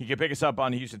 610. You can pick us up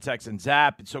on the Houston Texans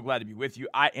app. It's so glad to be with you.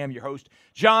 I am your host,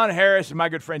 John Harris, and my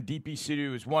good friend DP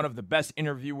Sidhu is one of the best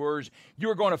interviewers you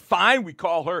are going to find. We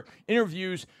call her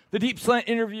interviews the Deep Slant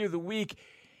interview of the week.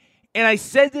 And I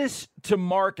said this to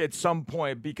Mark at some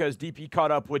point because DP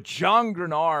caught up with John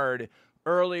Grenard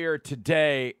earlier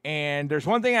today, and there's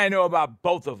one thing I know about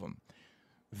both of them.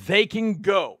 They can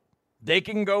go. They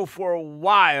can go for a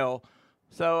while.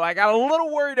 So I got a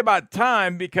little worried about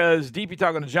time because DP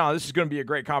talking to John, this is going to be a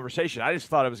great conversation. I just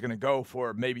thought it was going to go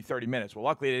for maybe 30 minutes. Well,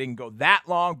 luckily it didn't go that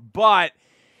long, but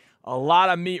a lot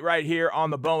of meat right here on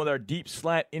the bone with our Deep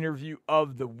Slant interview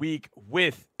of the week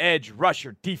with edge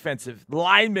rusher, defensive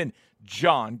lineman,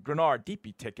 John Grenard.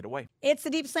 DP, take it away. It's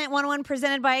the Deep Slant 101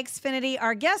 presented by Xfinity.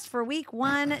 Our guest for week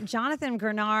 1, Jonathan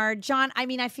Grenard. John,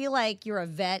 I feel like you're a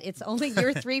vet. It's only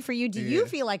year 3 for you. Do you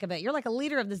feel like a vet? You're like a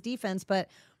leader of this defense, but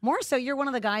more so, you're one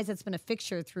of the guys that's been a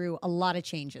fixture through a lot of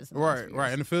changes. Right.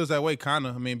 And it feels that way, kind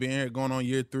of. Being here, going on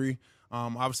year 3.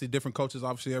 Obviously, different coaches,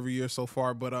 every year so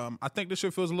far. But I think this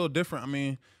year feels a little different.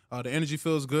 The energy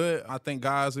feels good. I think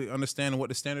guys are understanding what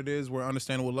the standard is. We're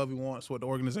understanding what Lovie wants, what the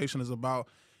organization is about.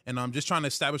 And I'm just trying to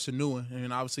establish a new one.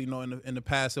 And obviously, in the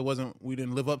past, we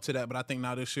didn't live up to that. But I think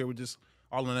now this year we're just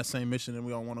all on that same mission and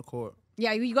we all want to accord.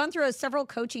 Yeah, you've gone through several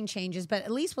coaching changes, but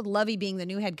at least with Lovie being the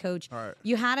new head coach,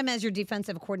 you had him as your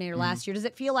defensive coordinator last year. Does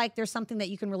it feel like there's something that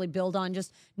you can really build on,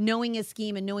 just knowing his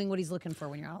scheme and knowing what he's looking for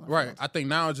when you're out on the field? I think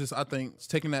now it's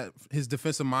taking his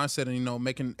defensive mindset and,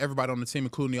 making everybody on the team,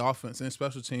 including the offense and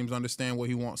special teams, understand what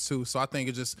he wants to. So I think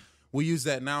it just – we use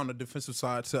that now on the defensive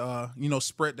side to,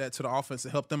 spread that to the offense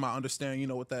and help them out understand,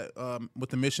 what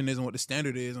the mission is and what the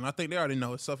standard is. And I think they already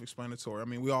know. It's self-explanatory.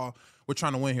 We're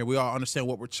trying to win here. We all understand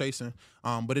what we're chasing.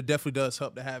 But it definitely does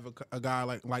help to have a guy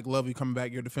like Lovie coming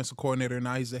back, your defensive coordinator, and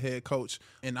now he's the head coach,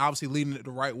 and obviously leading it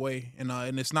the right way.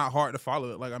 And it's not hard to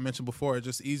follow it. Like I mentioned before, it's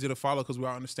just easy to follow because we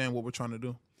all understand what we're trying to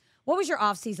do. What was your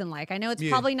offseason like? I know it's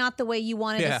probably not the way you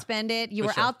wanted to spend it. You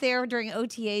were out there during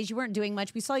OTAs. You weren't doing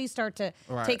much. We saw you start to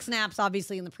take snaps,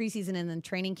 obviously, in the preseason and then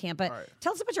training camp. But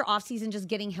tell us about your offseason, just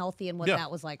getting healthy and what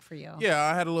that was like for you. Yeah,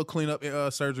 I had a little cleanup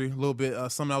surgery, a little bit.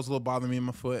 Something that was a little bothering me in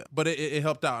my foot. But it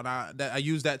helped out. I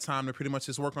used that time to pretty much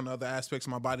just work on the other aspects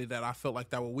of my body that I felt like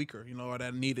that were weaker, or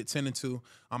that I needed tending to.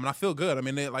 And I feel good.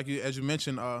 As you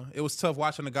mentioned, it was tough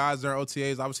watching the guys during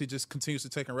OTAs. Obviously, just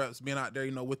continuously taking reps, being out there,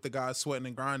 with the guys sweating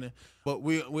and grinding. But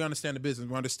we understand the business.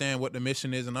 We understand what the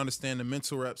mission is, and understand the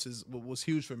mental reps was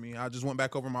huge for me. I just went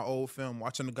back over my old film,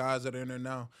 watching the guys that are in there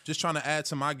now, just trying to add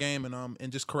to my game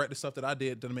and just correct the stuff that I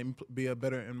did to make me be a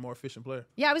better and more efficient player.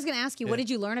 Yeah, I was going to ask you, what did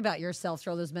you learn about yourself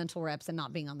through all those mental reps and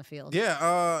not being on the field?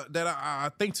 Yeah, that I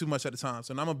think too much at the time,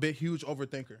 and I'm a big, huge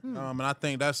overthinker. And I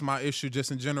think that's my issue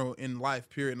just in general in life,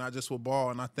 period, not just with ball.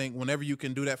 And I think whenever you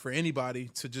can do that for anybody,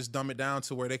 to just dumb it down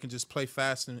to where they can just play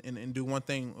fast and do one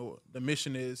thing, the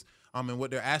mission is, and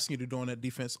what they're asking you to do on that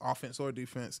defense, offense or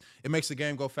defense, it makes the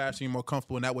game go faster, you're more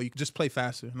comfortable, and that way you can just play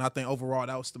faster. And I think overall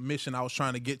that was the mission I was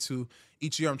trying to get to.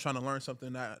 Each year I'm trying to learn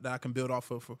something that I can build off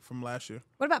of from last year.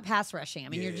 What about pass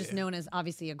rushing? You're just known as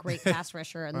obviously a great pass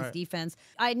rusher in this defense.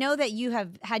 I know that you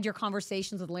have had your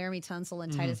conversations with Laramie Tunsil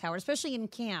and Titus Howard, especially in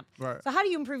camp. Right. So how do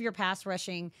you improve your pass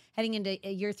rushing heading into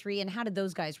year 3, and how did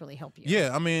those guys really help you?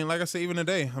 Yeah, like I said, even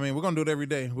today, we're going to do it every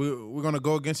day. We're going to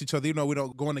go against each other, even though we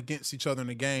don't go in against each other in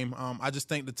the game. I just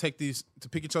think to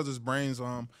pick each other's brains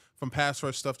from pass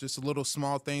rush stuff, just little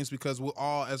small things, because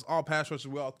as all pass rushers,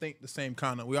 we all think the same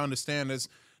kind of. We understand there's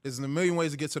there's a million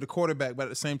ways to get to the quarterback, but at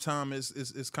the same time,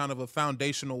 it's kind of a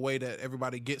foundational way that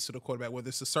everybody gets to the quarterback, whether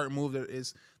it's a certain move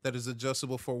that is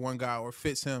adjustable for one guy or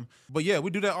fits him. But yeah, we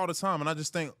do that all the time, and I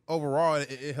just think overall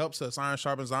it helps us. Iron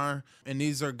sharpens iron, and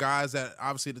these are guys that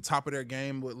obviously at the top of their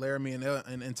game with Laramie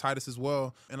and Titus as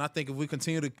well. And I think if we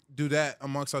continue to do that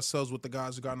amongst ourselves with the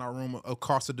guys who got in our room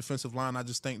across the defensive line, I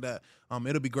just think that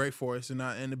it'll be great for us and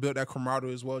to build that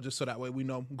camaraderie as well, just so that way we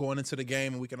know going into the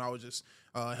game and we can always just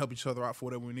help each other out for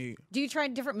whatever we need. Do you try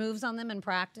different moves on them in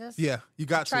practice? Yeah, you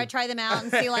got to try them out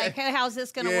and see like, hey, how's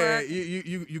this gonna work?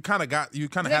 You kind of have to.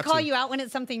 Do they call you out when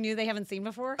it's something new they haven't seen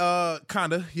before?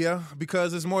 Kind of, yeah,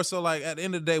 because it's more so like at the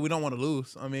end of the day we don't want to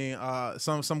lose. I mean,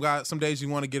 some days you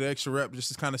want to get an extra rep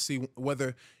just to kind of see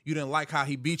whether you didn't like how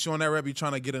he beat you on that rep, you're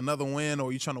trying to get another win,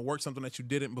 or you're trying to work something that you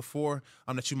didn't before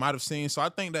that you might have seen. So I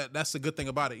think that's the good thing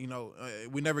about it. You know,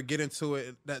 we never get into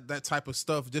it that type of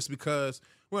stuff just because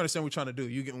we understand what we're trying to do.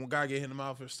 You get when guy get hit in the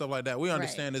mouth or stuff like that. We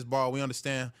understand this ball. We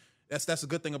understand. That's a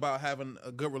good thing about having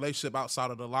a good relationship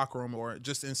outside of the locker room or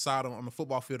just inside on the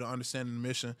football field to understand the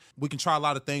mission. We can try a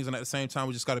lot of things, and at the same time,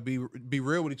 we just got to be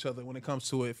real with each other when it comes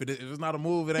to it. If it's not a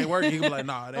move, it ain't working. You can be like,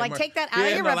 nah, it ain't like working. Take that out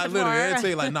of your repertoire. Like literally, I'll tell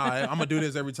you like, nah, I'm gonna do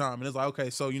this every time, and it's like, okay,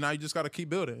 so you just got to keep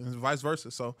building, and vice versa.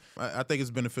 So I think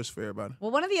it's beneficial for everybody.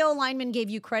 Well, one of the O linemen gave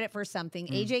you credit for something.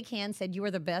 AJ Cann said you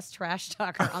were the best trash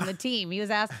talker on the team. He was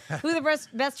asked who the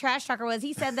best trash talker was.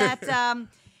 He said that.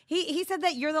 He said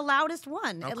that you're the loudest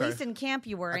one, at least in camp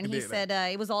you were. And he said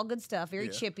it was all good stuff, very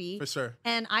chippy. For sure.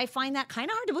 And I find that kind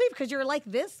of hard to believe because you're like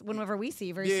this whenever we see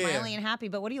you, very smiley and happy.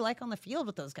 But what do you like on the field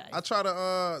with those guys? I try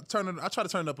to turn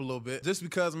it up a little bit, just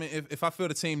because I mean, if I feel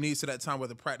the team needs to that time where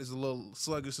the practice is a little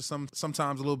sluggish or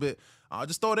sometimes a little bit, I'll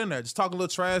just throw it in there. Just talk a little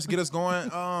trash, get us going.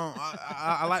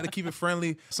 I like to keep it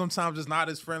friendly. Sometimes it's not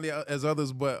as friendly as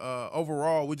others, but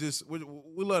overall, we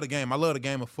love the game. I love the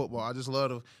game of football. I just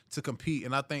love to compete,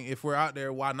 and I think if we're out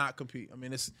there, why not compete? I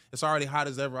mean, it's already hot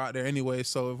as ever out there anyway.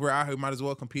 So if we're out here, we might as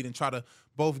well compete and try to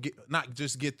both not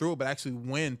just get through it, but actually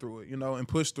win through it, and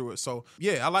push through it. So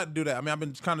yeah, I like to do that. I mean, I've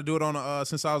been kind of doing it on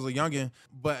since I was a youngin',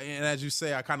 and as you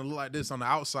say, I kind of look like this on the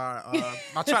outside.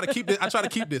 I try to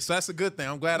keep this. So that's a good thing.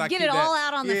 I'm glad I keep it that. all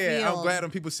out on the field. Yeah, I'm glad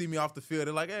when people see me off the field,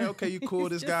 they're like, hey, okay, you cool,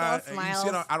 this guy. All smiles.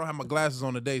 You see, I don't have my glasses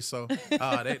on today, so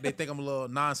they think I'm a little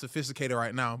non-sophisticated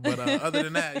right now. But other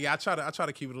than that, yeah, I try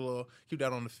to keep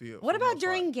that on the field. What about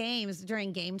during games,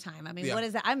 during game time? I mean, what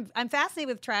is that? I'm fascinated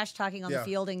with trash talking on the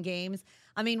field in games.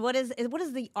 I mean, what is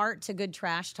the art to good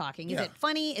trash talking? Is it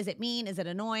funny? Is it mean? Is it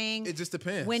annoying? It just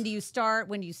depends. When do you start?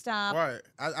 When do you stop? Right.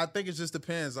 I think it just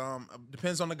depends.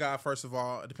 Depends on the guy, first of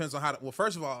all. It depends on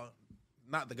first of all,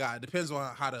 not the guy. It depends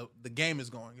on how the game is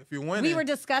going. If you're winning, we were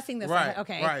discussing this. Right.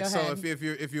 Okay. Right. Go so ahead.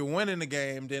 if you're winning the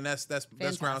game, then that's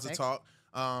grounds to talk.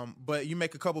 But you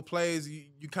make a couple plays,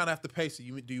 you kind of have to pace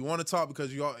it. Do you want to talk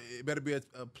because it better be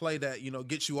a play that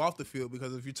gets you off the field,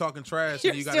 because if you're talking trash,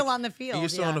 you're still on the field. You're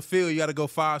still on the field. You got to go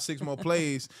 5-6 more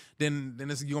plays. Then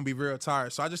you're gonna be real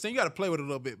tired. So I just think you got to play with it a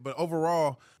little bit. But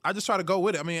overall, I just try to go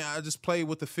with it. I mean, I just play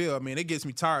with the field. I mean, it gets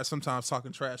me tired sometimes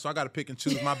talking trash, so I got to pick and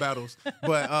choose my battles.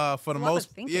 But for the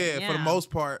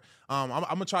most part, I'm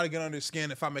gonna try to get under the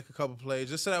skin if I make a couple plays,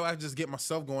 just so that I can just get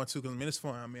myself going too. Because I mean, it's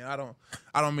fun. I mean, I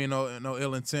don't mean no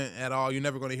ill intent at all. You're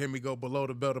never gonna hear me go below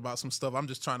the belt about some stuff. I'm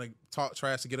just trying to talk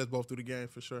trash to get us both through the game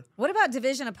for sure. What about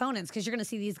division opponents? Because you're gonna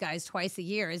see these guys twice a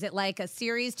year. Is it like a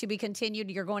series to be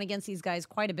continued? You're going against these guys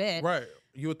quite a bit, right?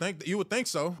 You would think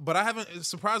so, but I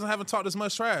haven't talked this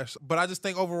much trash. But I just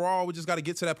think overall we just got to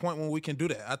get to that point when we can do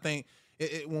that. I think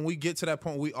when we get to that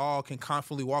point, we all can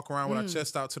confidently walk around with our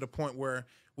chest out to the point where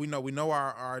we know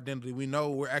our identity. We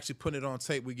know we're actually putting it on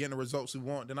tape. We're getting the results we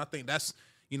want. Then I think that's,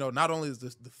 not only is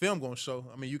the film going to show,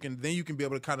 I mean, you can be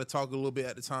able to kind of talk a little bit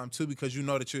at the time too, because you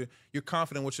know that you're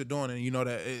confident in what you're doing, and you know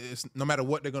that it's no matter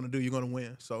what they're going to do, you're going to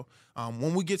win. So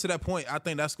when we get to that point, I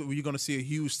think that's where you're going to see a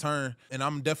huge turn, and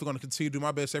I'm definitely going to continue to do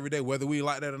my best every day, whether we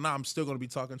like that or not. I'm still going to be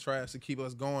talking trash to keep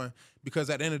us going, because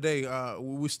at the end of the day,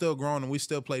 we're still growing and we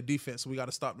still play defense. So we got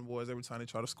to stop the boys every time they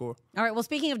try to score. All right. Well,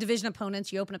 speaking of division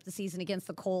opponents, you open up the season against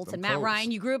the Colts. And Matt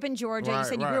Ryan, you grew up in Georgia. You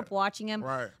said you grew up watching him.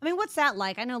 Right. I mean, what's that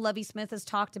like? I know Lovie Smith has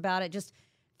talked about it, just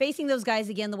facing those guys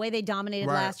again, the way they dominated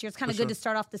last year. It's kind of good to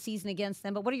start off the season against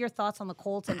them. But what are your thoughts on the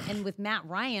Colts and with Matt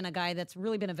Ryan, a guy that's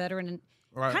really been a veteran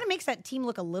Right. Kind of makes that team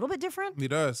look a little bit different. He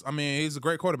does. I mean, he's a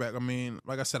great quarterback. I mean,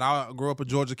 like I said, I grew up a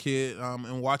Georgia kid,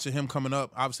 and watching him coming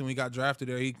up, obviously when he got drafted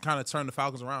there, he kind of turned the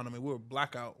Falcons around. I mean, we were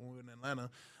blackout when we were in Atlanta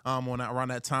around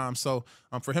that time. So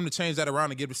for him to change that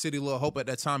around and give the city a little hope at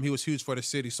that time, he was huge for the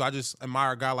city. So I just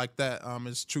admire a guy like that.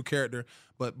 His true character.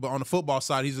 But on the football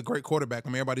side, he's a great quarterback.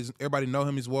 I mean, everybody know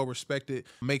him. He's well respected.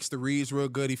 Makes the reads real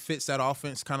good. He fits that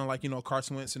offense, kind of like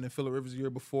Carson Wentz and then Phillip Rivers the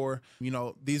year before.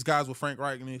 These guys with Frank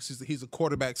Reich, he's a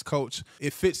quarterback's coach.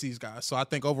 It fits these guys. So I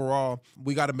think overall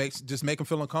we got to make him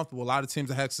feel uncomfortable. A lot of teams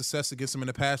that had success against him in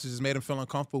the past just made him feel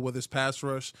uncomfortable with his pass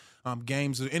rush,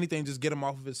 games or anything. Just get him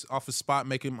off his spot,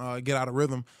 make him get out of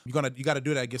rhythm. You got to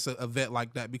do that against a vet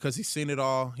like that because he's seen it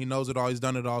all, he knows it all, he's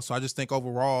done it all. So I just think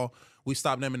overall we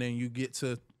stop them and then you get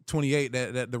to 28,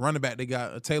 that the running back they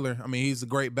got, Taylor. I mean, he's a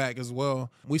great back as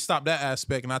well. We stopped that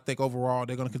aspect, and I think overall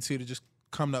they're going to continue to just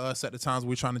come to us at the times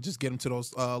we're trying to just get them to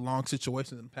those long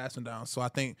situations and passing down. So I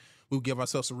think we'll give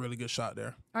ourselves a really good shot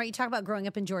there. All right, you talk about growing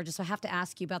up in Georgia, so I have to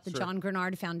ask you about the John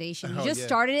Grenard Foundation. You Oh, just yeah.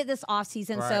 started it this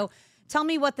offseason, Right. so tell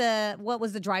me what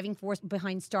was the driving force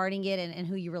behind starting it and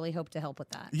who you really hope to help with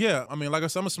that. Yeah, I mean, like I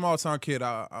said, I'm a small town kid.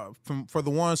 For the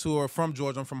ones who are from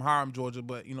Georgia, I'm from Hiram, Georgia.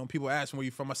 But people ask me where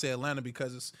you from. I say Atlanta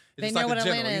because it's They just know like what a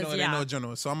general. Atlanta is, They yeah. know a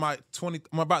general. So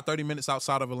I'm about 30 minutes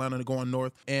outside of Atlanta, going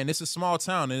north, and it's a small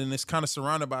town, and it's kind of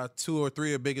surrounded by 2 or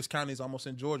 3 of the biggest counties almost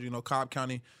in Georgia. Cobb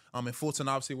County, and Fulton,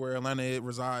 obviously where Atlanta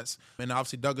resides, and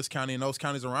obviously Douglas County and those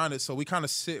counties around it. So we kind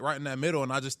of sit right in that middle,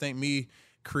 and I just think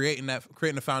creating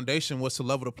the foundation was to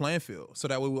level the playing field so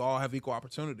that way we all have equal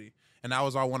opportunity. And that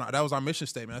was our mission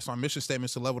statement. That's our mission statement,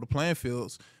 is to level the playing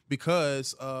fields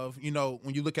because of,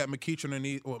 when you look at McEachern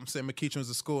I'm saying McEachern is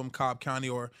a school in Cobb County,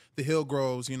 or the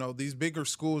Hillgroves, these bigger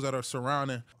schools that are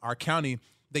surrounding our county,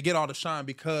 they get all the shine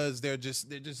because they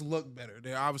just look better.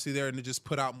 They're obviously there and they just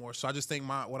put out more. So I just think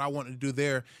what I wanted to do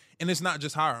there, and it's not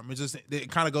just Hiram.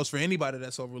 It kind of goes for anybody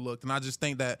that's overlooked. And I just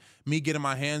think that me getting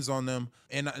my hands on them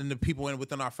and the people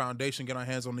within our foundation, getting our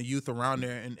hands on the youth around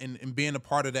there and being a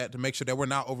part of that to make sure that we're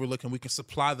not overlooking. We can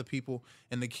supply the people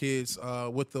and the kids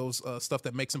with those stuff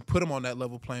that makes them put them on that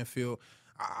level playing field.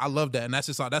 I love that, and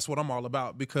that's what I'm all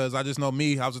about because I just know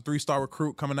me. I was a 3-star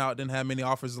recruit coming out, didn't have many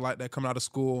offers like that coming out of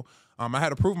school. I had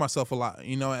to prove myself a lot.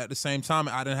 At the same time,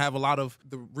 I didn't have a lot of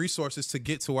the resources to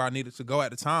get to where I needed to go at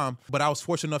the time, but I was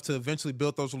fortunate enough to eventually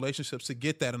build those relationships to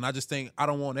get that. And I just think I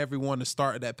don't want everyone to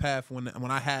start at that path when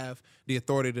I have the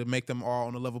authority to make them all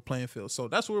on a level playing field. So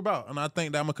that's what we're about, and I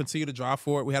think that I'm gonna continue to drive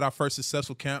for it. We had our first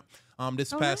successful camp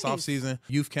this past nice. offseason,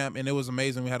 youth camp, and it was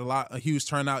amazing. We had a huge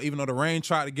turnout. Even though the rain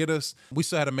tried to get us, we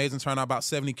still had amazing turnout. About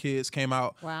 70 kids came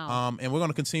out. Wow. And we're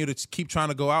going to continue to keep trying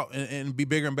to go out and be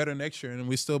bigger and better next year. And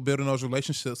we're still building those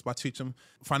relationships by teaching them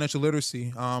financial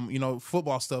literacy,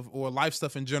 football stuff or life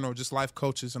stuff in general, just life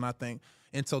coaches. And I think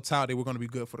in totality, we're going to be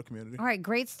good for the community. All right,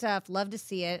 great stuff. Love to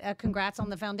see it. Congrats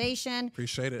on the foundation.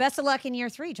 Appreciate it. Best of luck in year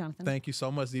 3, Jonathan. Thank you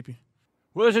so much, DP.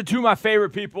 Well, those are two of my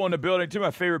favorite people in the building, two of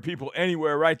my favorite people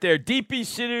anywhere right there, DP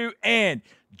Sidhu and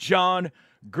John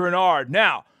Grenard.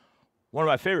 Now, one of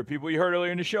my favorite people you heard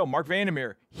earlier in the show, Mark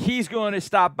Vandermeer. He's going to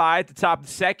stop by at the top of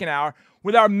the second hour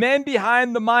with our men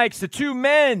behind the mics, the two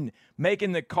men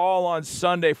making the call on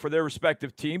Sunday for their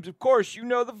respective teams. Of course, you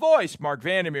know the voice, Mark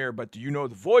Vandermeer, but do you know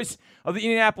the voice of the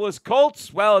Indianapolis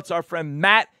Colts? Well, it's our friend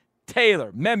Matt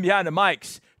Taylor, men behind the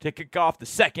mics, to kick off the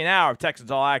second hour of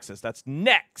Texans All Access. That's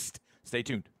next. Stay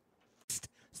tuned.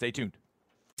 Stay tuned.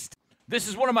 This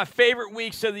is one of my favorite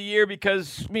weeks of the year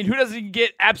because, who doesn't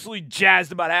get absolutely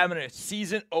jazzed about having a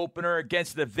season opener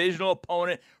against a divisional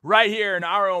opponent right here in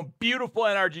our own beautiful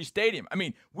NRG Stadium?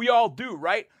 We all do,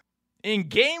 right? In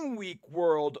game week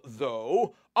world,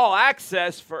 though, All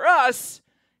Access for us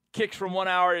kicks from 1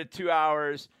 hour to 2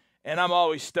 hours, and I'm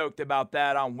always stoked about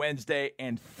that on Wednesday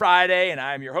and Friday. And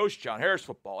I am your host, John Harris,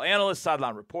 football analyst,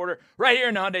 sideline reporter, right here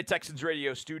in the Hyundai Texans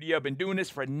radio studio. I've been doing this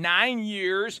for 9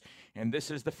 years, and this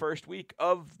is the first week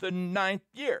of the 9th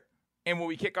year. And when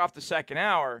we kick off the second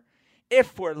hour,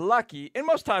 if we're lucky, and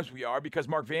most times we are because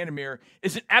Mark Vandermeer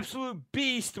is an absolute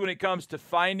beast when it comes to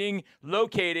finding,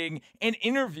 locating, and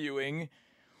interviewing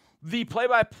the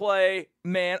play-by-play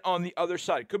man on the other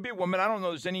side. It could be a woman. I don't know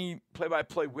if there's any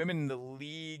play-by-play women in the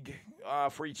league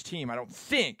for each team, I don't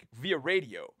think, via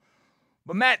radio.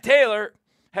 But Matt Taylor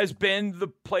has been the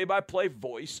play-by-play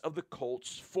voice of the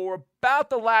Colts for about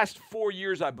the last 4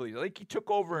 years, I believe. I think he took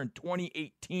over in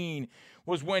 2018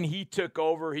 was when he took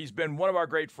over. He's been one of our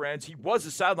great friends. He was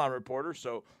a sideline reporter,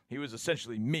 so he was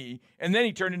essentially me. And then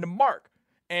he turned into Mark.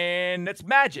 And that's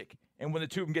magic. And when the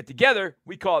two of them get together,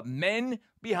 we call it Men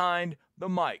Behind the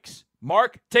Mics.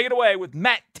 Mark, take it away with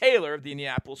Matt Taylor of the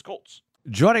Indianapolis Colts.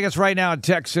 Joining us right now on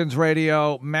Texans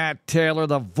Radio, Matt Taylor,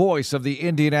 the voice of the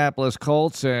Indianapolis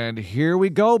Colts. And here we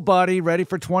go, buddy. Ready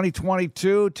for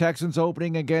 2022. Texans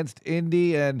opening against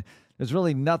Indy, and there's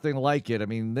really nothing like it. I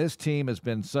mean, this team has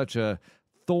been such a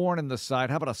thorn in the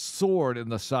side. How about a sword in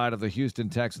the side of the Houston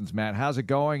Texans, Matt? How's it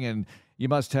going? And you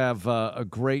must have a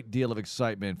great deal of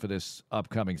excitement for this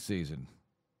upcoming season.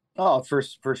 Oh, for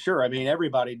sure. I mean,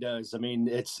 everybody does. I mean,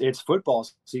 it's football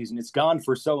season. It's gone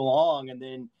for so long, and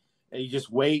then you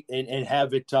just wait and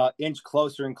have it inch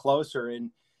closer and closer. And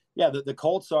yeah, the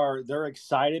Colts they're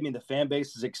excited. I mean, the fan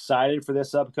base is excited for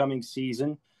this upcoming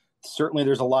season. Certainly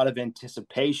there's a lot of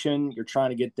anticipation. You're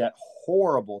trying to get that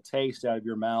horrible taste out of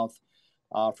your mouth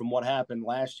from what happened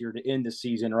last year to end the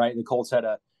season, right? The Colts had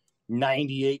a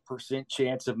 98%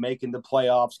 chance of making the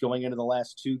playoffs going into the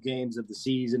last 2 games of the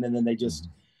season. And then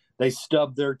they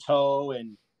stubbed their toe,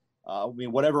 and I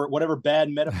mean, whatever bad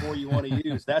metaphor you want to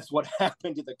use, that's what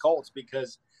happened to the Colts,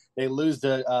 because they lose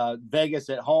to Vegas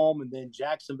at home and then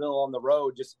Jacksonville on the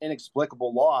road, just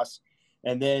inexplicable loss.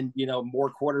 And then,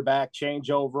 more quarterback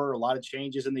changeover, a lot of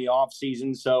changes in the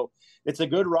offseason. So it's a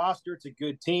good roster. It's a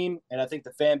good team. And I think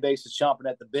the fan base is chomping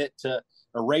at the bit to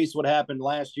erase what happened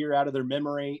last year out of their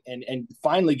memory and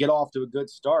finally get off to a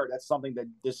good start. That's something that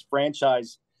this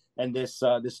franchise and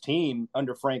this team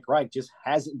under Frank Reich just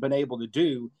hasn't been able to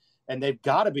do. And they've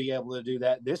got to be able to do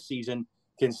that this season,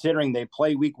 considering they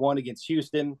play week 1 against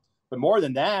Houston. But more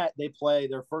than that, they play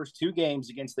their first 2 games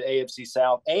against the AFC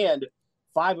South, and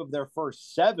 5 of their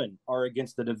first 7 are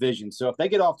against the division. So if they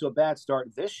get off to a bad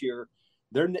start this year,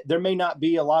 there may not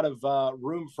be a lot of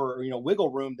room for,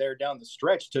 wiggle room there down the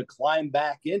stretch to climb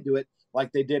back into it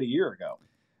like they did a year ago.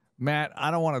 Matt, I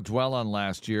don't want to dwell on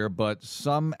last year, but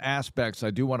some aspects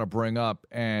I do want to bring up,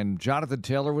 and Jonathan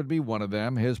Taylor would be one of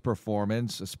them, his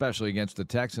performance, especially against the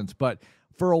Texans. But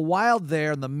for a while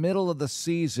there in the middle of the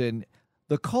season,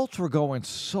 the Colts were going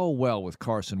so well with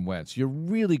Carson Wentz. You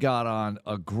really got on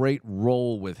a great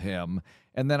roll with him,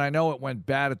 and then I know it went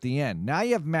bad at the end. Now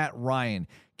you have Matt Ryan.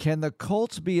 Can the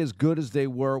Colts be as good as they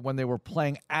were when they were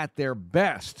playing at their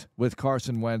best with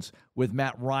Carson Wentz, with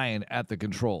Matt Ryan at the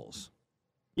controls?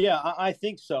 Yeah, I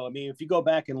think so. I mean, if you go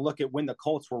back and look at when the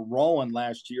Colts were rolling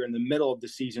last year in the middle of the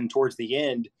season towards the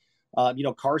end,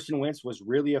 Carson Wentz was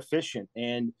really efficient,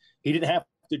 and he didn't have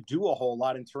to do a whole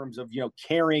lot in terms of,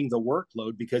 carrying the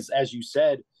workload, because as you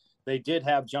said, they did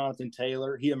have Jonathan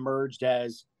Taylor. He emerged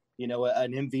as, an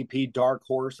MVP dark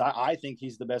horse. I think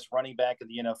he's the best running back in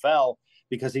the NFL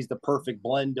because he's the perfect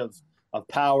blend of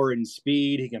power and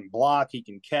speed. He can block, he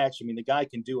can catch. I mean, the guy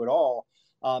can do it all.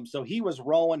 So he was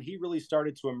rolling. He really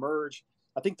started to emerge.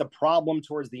 I think the problem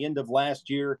towards the end of last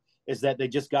year is that they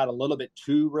just got a little bit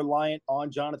too reliant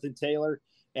on Jonathan Taylor.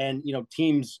 And,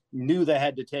 teams knew they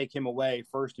had to take him away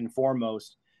first and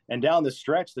foremost. And down the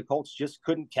stretch, the Colts just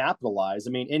couldn't capitalize.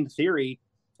 I mean, in theory,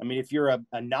 if you're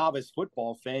a novice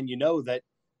football fan, that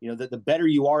the better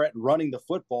you are at running the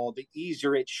football, the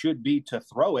easier it should be to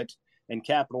throw it and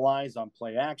capitalize on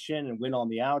play action and win on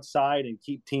the outside and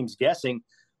keep teams guessing.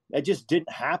 That just didn't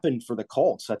happen for the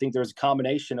Colts. I think there's a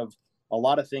combination of a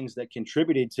lot of things that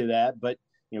contributed to that, but,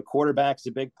 quarterback's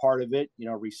a big part of it.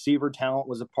 Receiver talent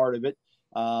was a part of it.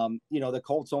 The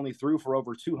Colts only threw for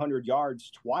over 200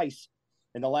 yards twice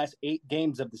in the last 8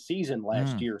 games of the season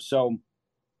last year. So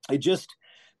it just,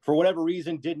 for whatever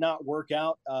reason, did not work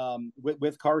out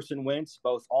with Carson Wentz,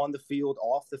 both on the field,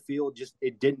 off the field. Just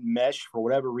it didn't mesh for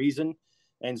whatever reason.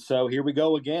 And so here we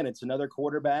go again. It's another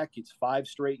quarterback. It's 5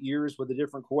 straight years with a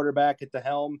different quarterback at the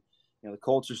helm. The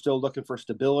Colts are still looking for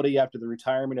stability after the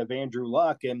retirement of Andrew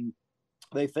Luck. And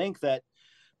they think that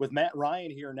with Matt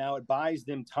Ryan here now, it buys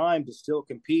them time to still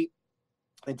compete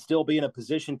and still be in a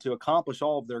position to accomplish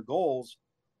all of their goals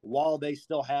while they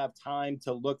still have time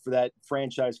to look for that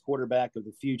franchise quarterback of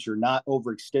the future, not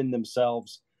overextend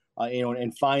themselves,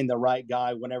 and find the right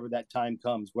guy whenever that time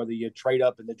comes, whether you trade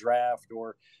up in the draft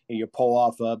or you pull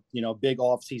off a, big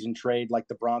offseason trade like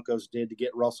the Broncos did to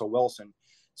get Russell Wilson.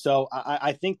 So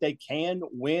I think they can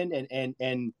win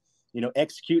and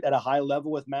execute at a high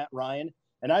level with Matt Ryan.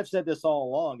 And I've said this all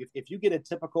along, if you get a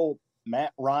typical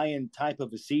Matt Ryan type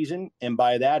of a season, and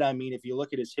by that I mean if you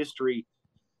look at his history,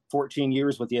 14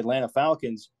 years with the Atlanta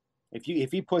Falcons,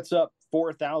 if he puts up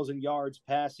 4,000 yards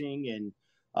passing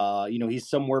and he's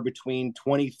somewhere between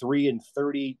 23 and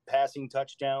 30 passing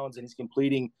touchdowns, and he's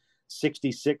completing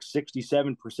 66,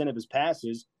 67% of his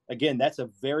passes. Again, that's a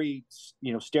very,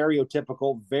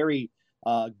 stereotypical, very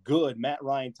good Matt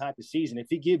Ryan type of season. If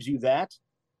he gives you that,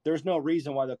 there's no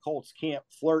reason why the Colts can't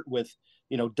flirt with,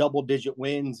 double-digit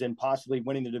wins and possibly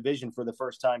winning the division for the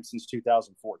first time since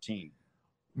 2014.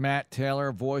 Matt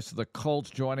Taylor, voice of the Colts,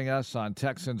 joining us on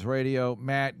Texans Radio.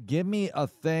 Matt, give me a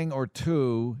thing or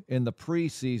two in the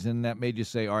preseason that made you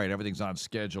say, all right, everything's on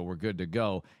schedule, we're good to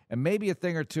go. And maybe a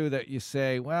thing or two that you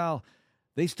say, well,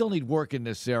 they still need work in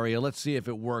this area. Let's see if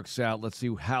it works out. Let's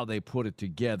see how they put it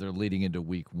together leading into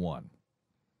week one.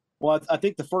 Well, I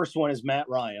think the first one is Matt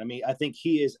Ryan. I mean, I think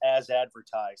he is as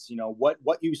advertised. You know, what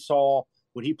you saw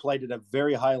when he played at a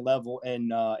very high level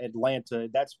in Atlanta,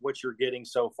 that's what you're getting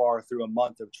so far through a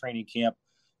month of training camp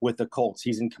with the Colts.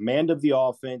 He's in command of the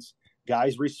offense.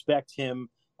 Guys respect him.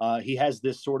 He has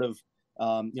this sort of,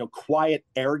 quiet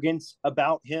arrogance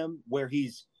about him where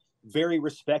he's very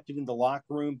respected in the locker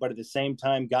room, but at the same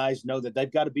time, guys know that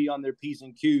they've got to be on their P's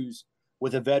and Q's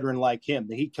with a veteran like him.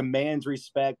 He commands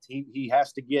respect. He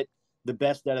has to get the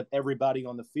best out of everybody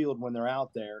on the field when they're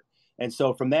out there. And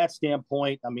so from that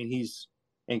standpoint, I mean, he's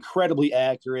incredibly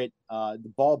accurate.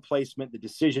 The ball placement, the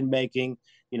decision making.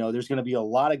 You know, there's going to be a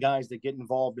lot of guys that get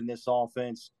involved in this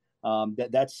offense.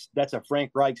 That's a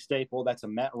Frank Reich staple. That's a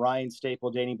Matt Ryan staple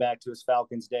dating back to his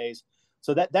Falcons days.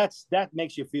 So that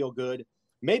makes you feel good.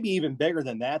 Maybe even bigger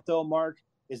than that, though, Mark,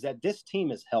 is that this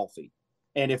team is healthy.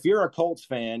 And if you're a Colts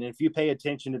fan, and if you pay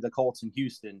attention to the Colts in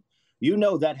Houston, you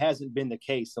know that hasn't been the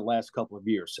case the last couple of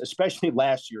years, especially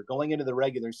last year. Going into the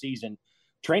regular season,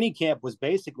 training camp was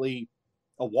basically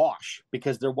a wash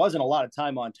because there wasn't a lot of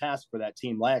time on task for that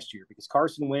team last year because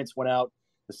Carson Wentz went out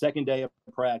the second day of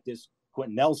practice.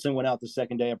 Quentin Nelson went out the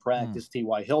second day of practice.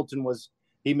 T.Y. Hilton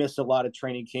he missed a lot of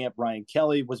training camp. Ryan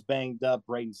Kelly was banged up.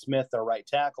 Braden Smith, their right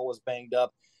tackle, was banged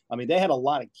up. I mean, they had a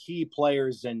lot of key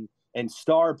players and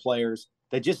star players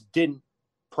that just didn't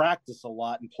practice a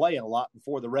lot and play a lot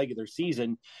before the regular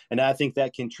season. And I think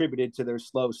that contributed to their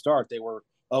slow start. They were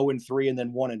 0-3 and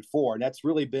then 1-4. And that's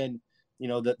really been,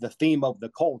 the theme of the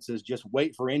Colts is just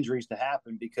wait for injuries to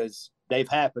happen because they've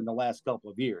happened the last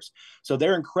couple of years. So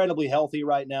they're incredibly healthy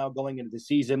right now going into the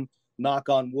season, knock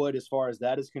on wood as far as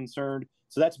that is concerned.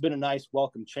 So that's been a nice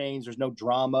welcome change. There's no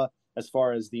drama as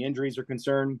far as the injuries are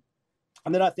concerned.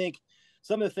 And then I think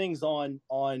some of the things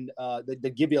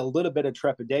that give you a little bit of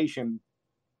trepidation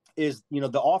is,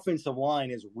 the offensive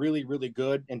line is really, really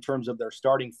good in terms of their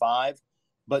starting five,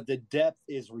 but the depth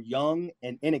is young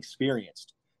and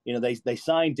inexperienced. They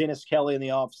signed Dennis Kelly in the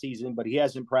offseason, but he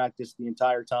hasn't practiced the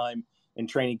entire time in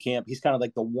training camp. He's kind of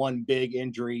like the one big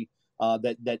injury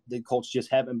that the Colts just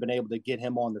haven't been able to get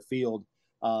him on the field.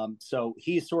 So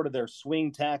he's sort of their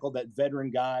swing tackle, that veteran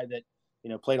guy that,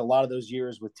 played a lot of those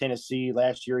years with Tennessee.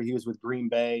 Last year he was with Green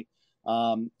Bay.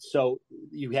 So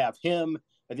you have him.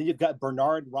 And then you've got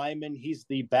Bernard Ryman. He's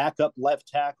the backup left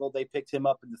tackle. They picked him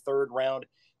up in the third round.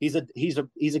 He's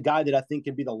a guy that I think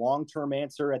can be the long-term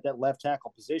answer at that left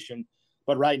tackle position.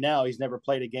 But right now he's never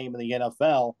played a game in the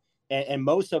NFL. And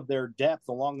most of their depth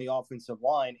along the offensive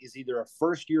line is either a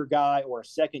first-year guy or a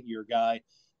second-year guy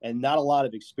and not a lot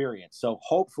of experience. So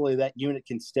hopefully that unit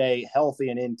can stay healthy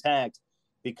and intact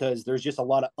because there's just a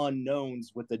lot of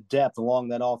unknowns with the depth along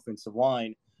that offensive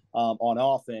line on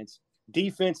offense.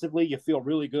 Defensively, you feel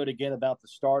really good again about the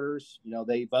starters.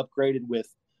 They've upgraded with,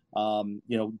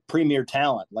 premier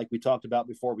talent, like we talked about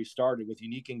before we started, with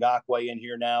Unique Ngakoue in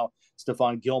here now,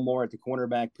 Stephon Gilmore at the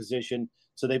cornerback position.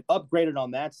 So they've upgraded on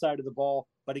that side of the ball.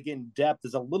 But again, depth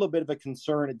is a little bit of a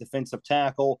concern at defensive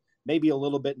tackle, maybe a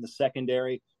little bit in the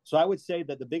secondary. So I would say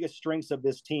that the biggest strengths of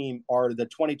this team are the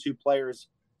 22 players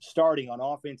starting on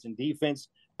offense and defense.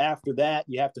 After that,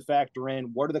 you have to factor in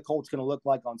what are the Colts going to look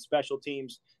like on special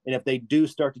teams? And if they do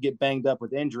start to get banged up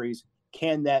with injuries,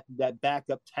 can that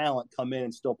backup talent come in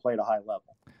and still play at a high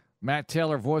level? Matt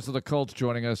Taylor, voice of the Colts,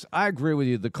 joining us. I agree with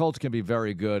you. The Colts can be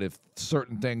very good if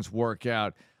certain things work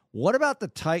out. What about the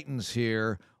Titans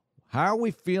here? How are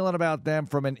we feeling about them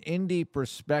from an Indy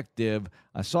perspective?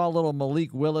 I saw a little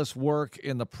Malik Willis work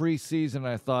in the preseason, and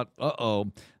I thought,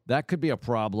 that could be a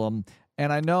problem.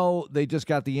 And I know they just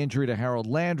got the injury to Harold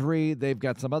Landry. They've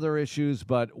got some other issues,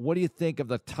 but what do you think of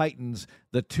the Titans,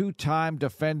 the two-time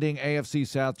defending AFC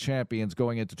South champions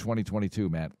going into 2022,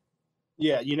 Matt?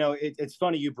 Yeah, it's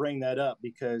funny you bring that up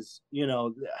because,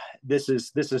 this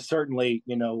is certainly,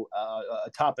 a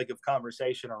topic of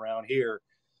conversation around here.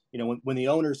 When the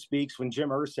owner speaks, when Jim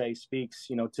Irsay speaks,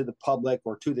 to the public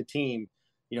or to the team,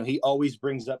 he always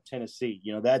brings up Tennessee.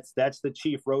 That's the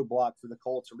chief roadblock for the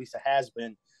Colts, or at least it has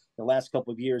been the last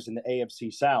couple of years in the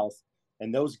AFC South.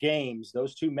 And those games,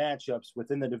 those two matchups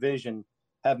within the division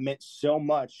have meant so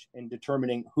much in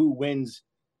determining who wins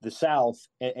the South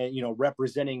and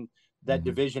representing that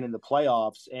division in the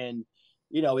playoffs. And,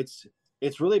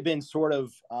 it's really been sort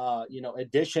of,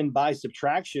 addition by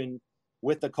subtraction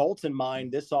with the Colts in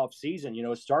mind this offseason.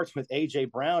 It starts with A.J.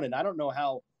 Brown, and I don't know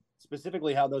how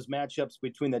specifically how those matchups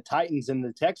between the Titans and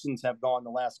the Texans have gone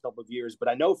the last couple of years. But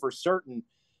I know for certain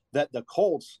that the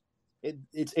Colts,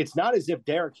 it's not as if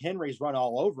Derrick Henry's run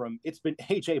all over them. It's been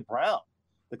A.J. Brown.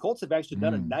 The Colts have actually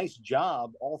done a nice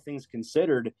job, all things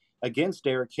considered, against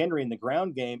Derrick Henry in the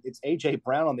ground game. It's A.J.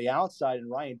 Brown on the outside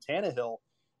and Ryan Tannehill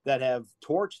that have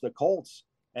torched the Colts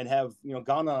and have,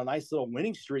 gone on a nice little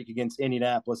winning streak against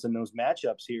Indianapolis in those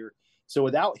matchups here. So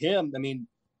without him, I mean,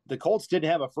 the Colts didn't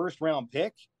have a first-round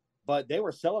pick, but they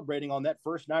were celebrating on that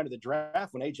first night of the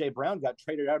draft when A.J. Brown got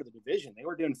traded out of the division. They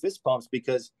were doing fist pumps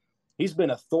because he's been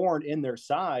a thorn in their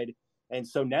side. And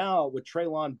so now with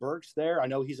Treylon Burks there, I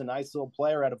know he's a nice little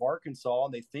player out of Arkansas,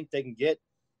 and they think they can get,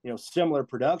 similar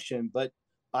production. But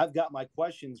I've got my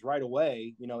questions right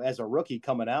away, as a rookie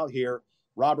coming out here.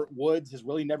 Robert Woods has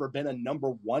really never been a number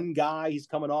one guy. He's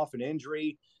coming off an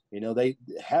injury. They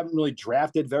haven't really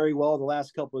drafted very well the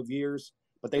last couple of years,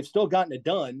 but they've still gotten it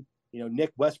done.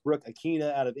 Nick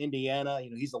Westbrook-Akina out of Indiana,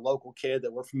 he's a local kid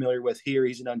that we're familiar with here.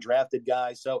 He's an undrafted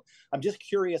guy. So I'm just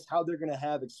curious how they're going to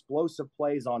have explosive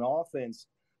plays on offense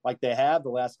like they have the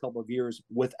last couple of years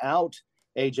without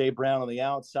A.J. Brown on the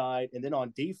outside. And then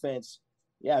on defense,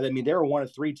 yeah, I mean, they were one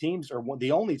of three teams, or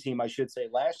the only team, I should say,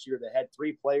 last year that had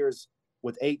three players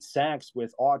with 8 sacks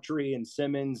with Autry and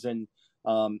Simmons and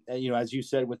as you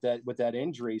said, with that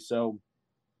injury. So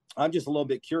I'm just a little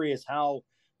bit curious how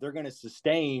they're going to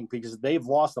sustain, because they've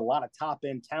lost a lot of top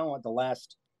end talent the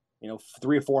last,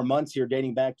 3 or 4 months here,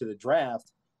 dating back to the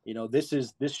draft.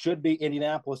 This should be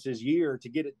Indianapolis's year to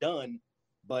get it done.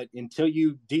 But until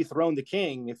you dethrone the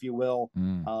king, if you will,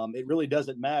 it really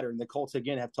doesn't matter. And the Colts,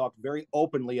 again, have talked very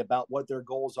openly about what their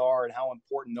goals are and how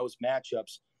important those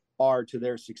matchups are to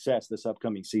their success this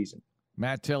upcoming season.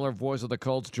 Matt Taylor, voice of the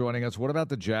Colts, joining us. What about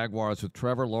the Jaguars with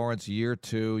Trevor Lawrence, year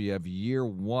 2? You have year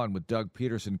 1 with Doug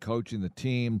Peterson coaching the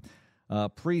team.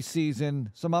 Preseason,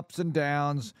 some ups and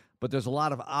downs, but there's a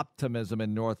lot of optimism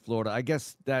in North Florida. I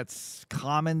guess that's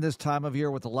common this time of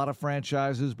year with a lot of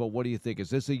franchises, but what do you think? Is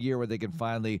this a year where they can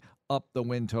finally up the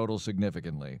win total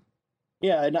significantly?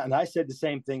 Yeah, and I said the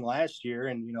same thing last year,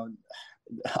 and,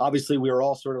 obviously we were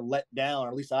all sort of let down, or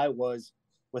at least I was,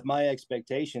 with my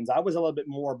expectations. I was a little bit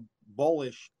more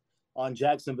bullish on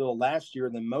Jacksonville last year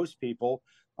than most people,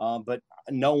 but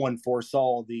no one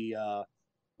foresaw the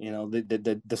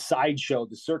sideshow,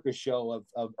 the circus show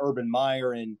of Urban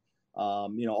Meyer and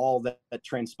all that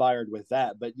transpired with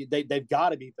that. But they've got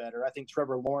to be better. I think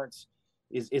Trevor Lawrence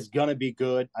is going to be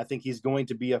good. I think he's going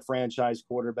to be a franchise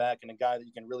quarterback and a guy that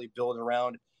you can really build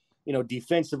around.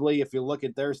 Defensively, if you look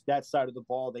at that side of the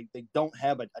ball, they don't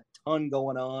have a ton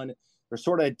going on. They're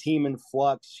sort of a team in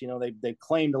flux. They've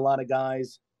claimed a lot of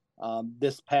guys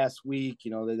this past week.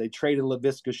 They traded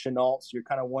Laviska Shenault. So you're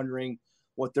kind of wondering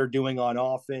what they're doing on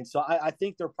offense. So I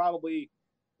think they're probably,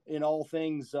 in all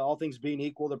things being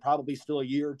equal, they're probably still a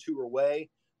year or two away.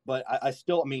 But I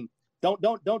still,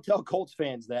 don't tell Colts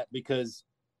fans that, because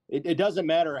it doesn't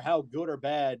matter how good or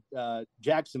bad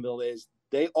Jacksonville is.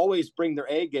 They always bring their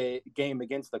A game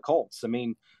against the Colts.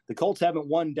 The Colts haven't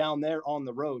won down there on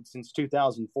the road since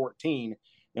 2014.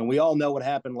 And we all know what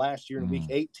happened last year in week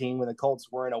 18 when the Colts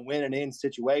were in a win and in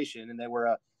situation, and they were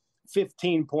a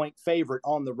 15-point favorite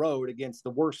on the road against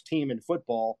the worst team in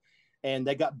football. And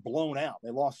they got blown out.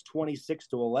 They lost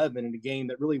 26-11 in a game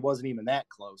that really wasn't even that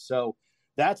close. So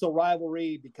that's a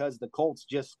rivalry, because the Colts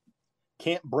just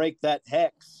can't break that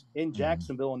hex in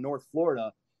Jacksonville and North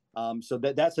Florida. So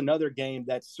that's another game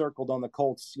that's circled on the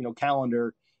Colts,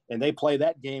 calendar, and they play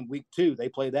that game week 2. They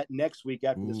play that next week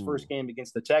after this first game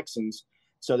against the Texans.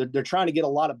 So they're trying to get a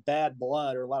lot of bad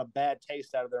blood or a lot of bad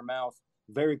taste out of their mouth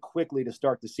very quickly to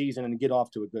start the season and get off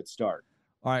to a good start.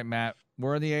 All right, Matt,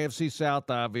 we're in the AFC South,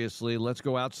 obviously. Let's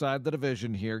go outside the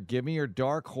division here. Give me your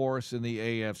dark horse in the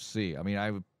AFC.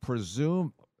 I would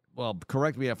presume, well,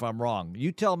 correct me if I'm wrong.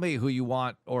 You tell me who you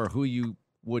want or who you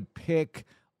would pick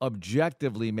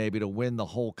objectively maybe to win the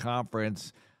whole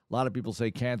conference. A lot of people say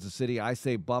Kansas City. I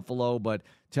say Buffalo, but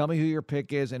tell me who your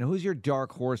pick is and who's your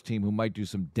dark horse team who might do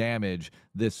some damage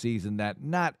this season that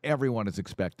not everyone is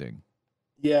expecting.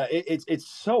 Yeah, it's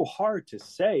so hard to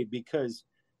say, because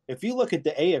if you look at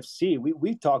the AFC,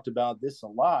 we've talked about this a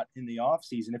lot in the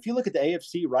offseason. If you look at the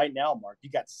AFC right now, Mark, you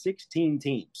got 16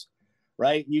 teams,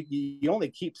 right? You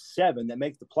only keep 7 that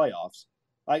make the playoffs.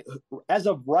 Like, as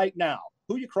of right now,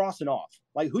 who you crossing off?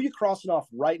 Who you crossing off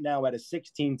right now out of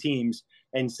 16 teams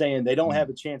and saying they don't have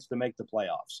a chance to make the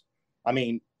playoffs?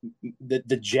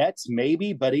 The Jets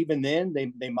maybe, but even then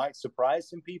they might surprise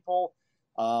some people.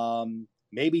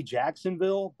 Maybe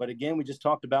Jacksonville, but again, we just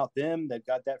talked about them. They've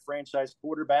got that franchise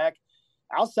quarterback.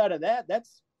 Outside of that,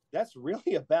 that's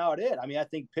really about it. I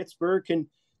think Pittsburgh can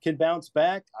can bounce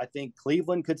back. I think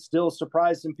Cleveland could still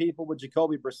surprise some people with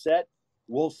Jacoby Brissett.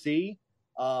 We'll see.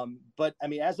 But I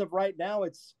mean, as of right now,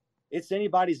 it's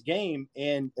anybody's game,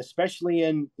 and especially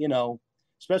in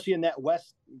that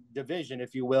West division,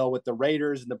 if you will, with the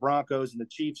Raiders and the Broncos and the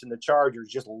Chiefs and the Chargers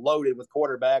just loaded with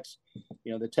quarterbacks.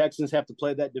 The Texans have to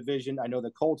play that division. I know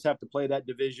the Colts have to play that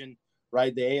division,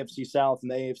 right? The AFC South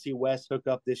and the AFC West hook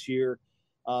up this year.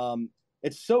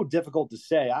 It's so difficult to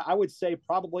say. I would say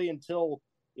probably until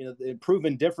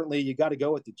proven differently, you got to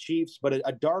go with the Chiefs. But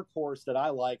a dark horse that I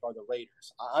like are the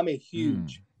Raiders. I'm a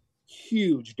huge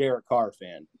Derek Carr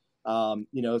fan.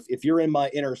 If you're in my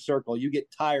inner circle, you get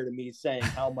tired of me saying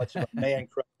how much of a man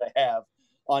crush I have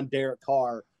on Derek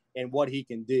Carr and what he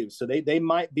can do. So they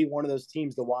might be one of those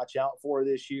teams to watch out for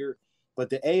this year. But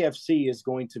the AFC is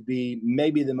going to be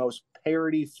maybe the most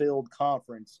parity-filled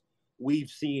conference we've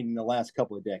seen in the last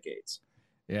couple of decades.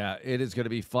 Yeah, it is going to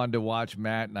be fun to watch,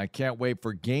 Matt, and I can't wait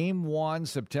for Game 1,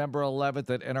 September 11th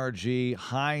at NRG,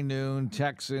 high noon,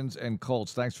 Texans and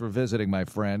Colts. Thanks for visiting, my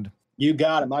friend. You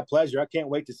got it. My pleasure. I can't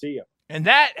wait to see you. And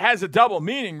that has a double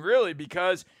meaning, really,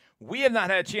 because we have not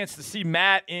had a chance to see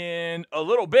Matt in a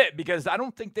little bit because I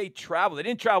don't think they traveled. They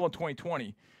didn't travel in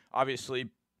 2020, obviously,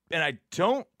 and I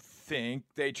don't think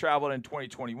they traveled in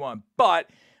 2021, but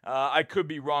I could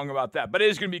be wrong about that. But it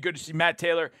is going to be good to see Matt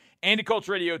Taylor and the Colts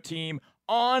radio team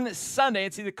on Sunday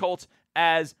and see the Colts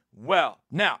as well.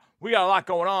 Now, we got a lot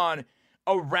going on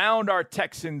around our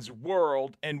Texans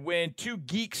world, and when two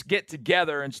geeks get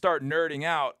together and start nerding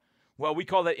out, well, we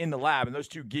call that In the Lab, and those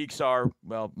two geeks are,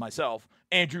 well, myself,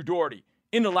 Andrew Doherty.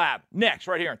 In the Lab, next,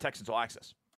 right here on Texans All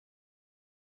Access.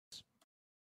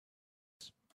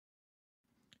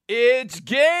 It's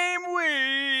game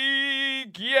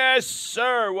week! Yes,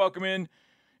 sir! Welcome in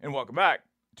and welcome back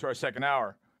to our second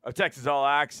hour of Texans All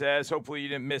Access. Hopefully you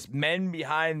didn't miss Men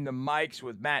Behind the Mics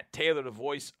with Matt Taylor, the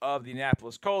voice of the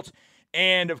Indianapolis Colts,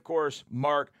 and, of course,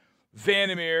 Mark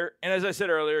Vandermeer. And as I said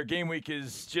earlier, game week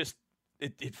is just,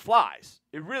 it flies.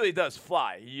 It really does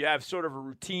fly. You have sort of a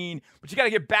routine, but you got to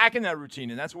get back in that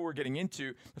routine, and that's what we're getting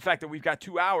into, the fact that we've got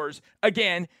 2 hours,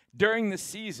 again, during the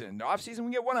season. The off-season,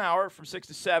 we get 1 hour from 6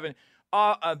 to 7.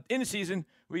 In the season,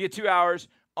 we get 2 hours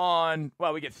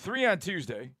we get 3 on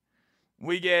Tuesday.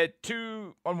 We get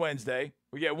 2 on Wednesday.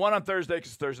 We get 1 on Thursday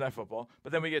because it's Thursday Night Football.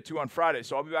 But then we get 2 on Friday.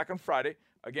 So I'll be back on Friday.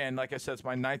 Again, like I said, it's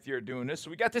my 9th year doing this.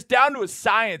 So we got this down to a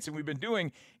science, and we've been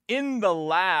doing In the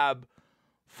Lab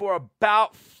for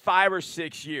about 5 or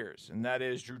 6 years. And that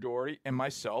is Drew Doherty and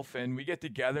myself. And we get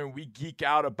together and we geek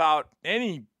out about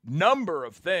any number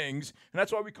of things. And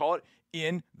that's why we call it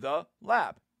In the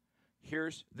Lab.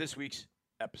 Here's this week's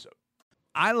episode.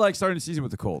 I like starting the season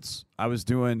with the Colts. I was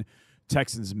doing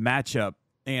Texans matchup,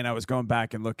 and I was going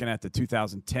back and looking at the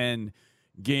 2010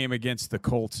 game against the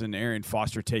Colts and Arian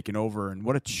Foster taking over, and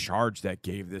what a charge that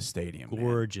gave this stadium.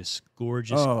 Gorgeous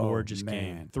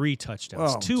man. game. 3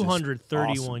 touchdowns,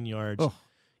 231 awesome. yards.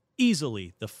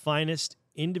 Easily the finest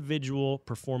individual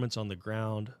performance on the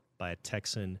ground by a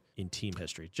Texan in team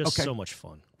history. Just so much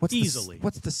fun. What's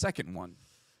the second one?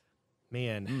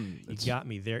 Man, you got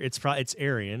me there. It's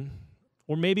Arian,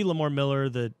 or maybe Lamar Miller,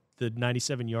 the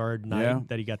 97-yard night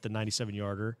that he got the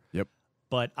 97-yarder. Yep.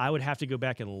 But I would have to go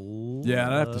back and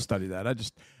I'd have to study that. I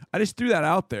just threw that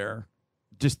out there,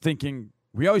 just thinking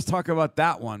we always talk about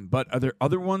that one, but are there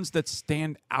other ones that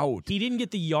stand out? He didn't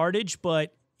get the yardage,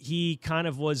 but he kind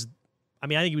of was. I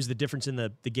mean, I think he was the difference in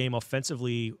the game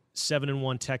offensively.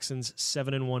 7-1 Texans,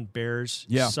 7-1 Bears.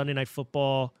 Yeah. Sunday Night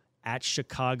Football at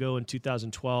Chicago in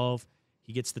 2012.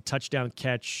 He gets the touchdown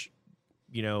catch.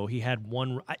 He had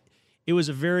one. It was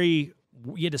a very,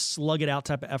 you had to slug it out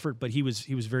type of effort, but he was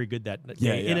very good that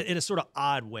day in a sort of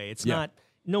odd way. It's not.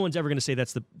 No one's ever going to say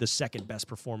that's the second best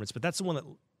performance, but that's the one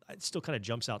that still kind of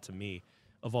jumps out to me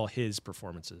of all his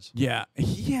performances. Yeah,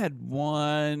 he had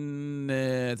one.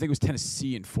 I think it was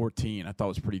Tennessee in 2014. I thought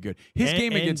was pretty good. His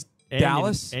game against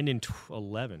Dallas and in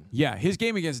 2011. Yeah, his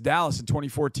game against Dallas in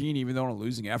 2014, even though on a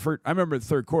losing effort. I remember the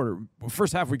third quarter.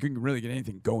 First half, we couldn't really get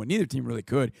anything going. Neither team really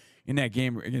could in that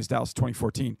game against Dallas in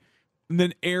 2014. And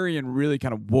then Arian really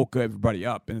kind of woke everybody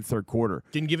up in the third quarter.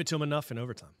 Didn't give it to him enough in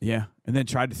overtime. Yeah, and then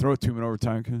tried to throw it to him in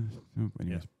overtime.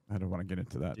 Anyways, I don't want to get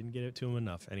into that. Didn't get it to him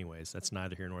enough. Anyways, that's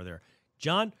neither here nor there.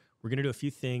 John, we're going to do a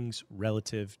few things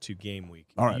relative to game week.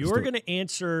 All right, you're going to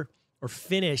answer or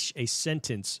finish a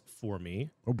sentence for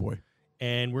me. Oh, boy.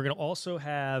 And we're going to also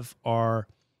have our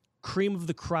cream of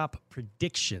the crop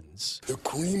predictions. The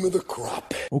cream of the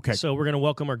crop. Okay. So we're going to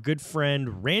welcome our good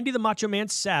friend Randy the Macho Man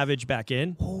Savage back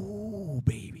in. Oh,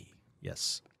 baby.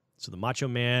 Yes. So the Macho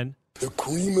Man. The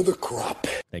cream of the crop.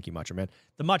 Thank you, Macho Man.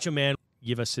 The Macho Man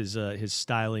give us his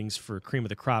stylings for cream of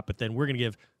the crop, but then we're going to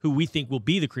give who we think will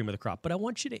be the cream of the crop. But I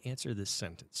want you to answer this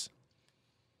sentence.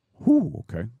 Ooh,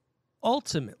 okay.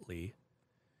 Ultimately,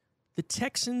 the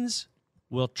Texans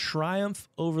will triumph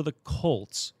over the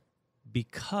Colts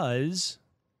because...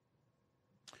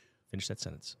 Finish that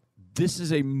sentence. This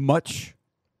is a much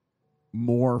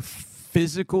more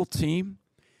physical team.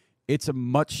 It's a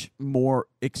much more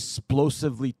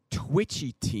explosively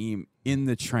twitchy team in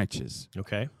the trenches.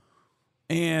 Okay.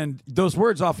 And those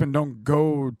words often don't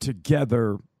go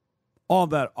together all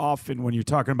that often when you're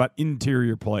talking about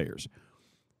interior players.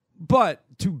 But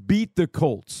to beat the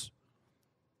Colts,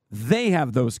 they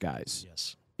have those guys.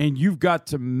 Yes. And you've got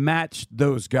to match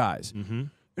those guys. Mm-hmm.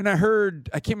 And I heard,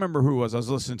 I can't remember who it was I was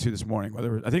listening to this morning.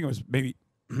 I think it was maybe,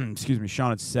 excuse me,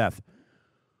 Sean and Seth.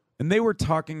 And they were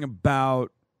talking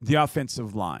about the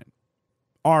offensive line,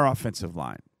 our offensive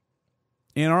line.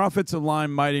 And our offensive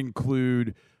line might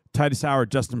include Titus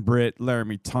Howard, Justin Britt,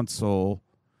 Laramie Tunsil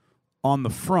on the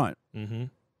front. Mm-hmm.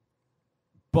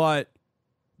 But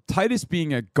Titus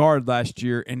being a guard last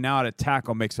year and now at a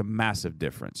tackle makes a massive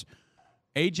difference.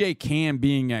 A.J. Cam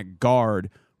being at guard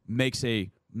makes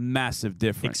a massive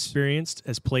difference. Experienced,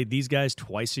 has played these guys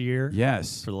twice a year.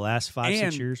 Yes. For the last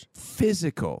 5-6 years.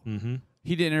 Physical. Mm-hmm.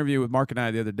 He did an interview with Mark and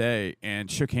I the other day and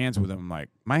shook hands with him. I'm like,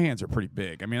 my hands are pretty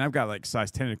big. I mean, I've got like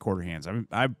size 10 1/4 hands. I mean,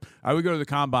 I would go to the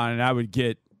combine and I would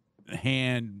get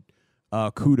hand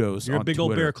kudos. You're on a big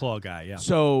Twitter. old bear claw guy, yeah.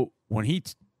 So when he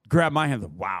grabbed my hand, I'm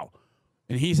like, wow.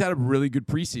 And he's had a really good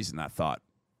preseason, I thought.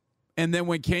 And then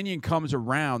when Kenyon comes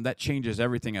around, that changes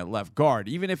everything at left guard.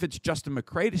 Even if it's Justin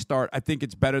McCray to start, I think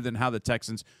it's better than how the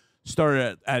Texans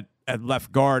started at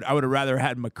left guard. I would have rather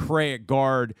had McCray at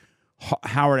guard,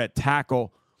 Howard at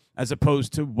tackle, as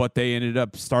opposed to what they ended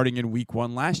up starting in week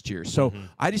 1 last year. So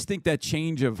I just think that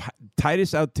change of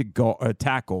Titus out to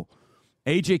tackle,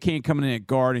 A.J. Kane coming in at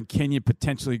guard, and Kenyon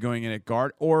potentially going in at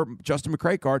guard, or Justin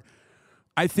McCray guard,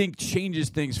 I think changes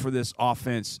things for this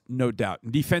offense, no doubt.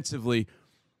 And defensively,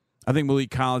 I think Malik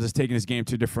Collins has taken his game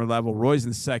to a different level. Roy's in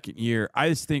the second year. I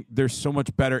just think there's so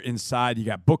much better inside. You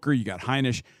got Booker, you got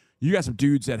Heinisch. You got some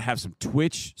dudes that have some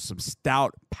twitch, some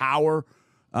stout power.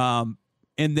 And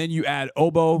then you add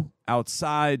Obo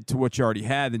outside to what you already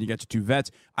had. Then you got your 2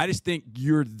 vets. I just think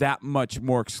you're that much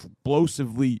more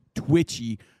explosively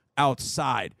twitchy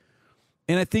outside.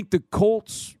 And I think the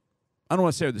Colts, I don't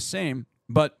want to say are the same,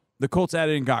 but the Colts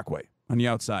added Ngakoue on the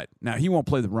outside. Now, he won't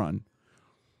play the run.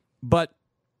 But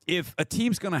if a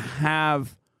team's going to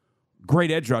have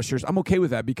great edge rushers, I'm okay with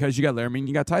that because you got Laramie and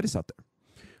you got Titus out there.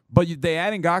 But they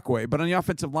add Ngakoue. But on the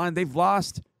offensive line, they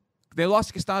lost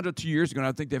Castandro 2 years ago, and I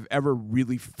don't think they've ever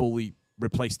really fully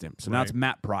replaced him. So now it's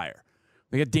Matt Pryor.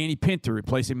 They got Danny Pinter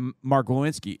replacing Mark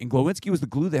Glowinski. And Glowinski was the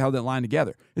glue that held that line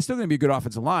together. It's still going to be a good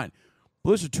offensive line.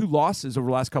 But those are 2 losses over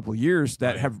the last couple of years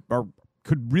that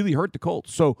could really hurt the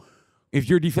Colts. So if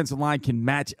your defensive line can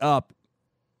match up,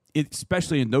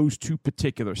 especially in those 2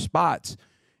 particular spots,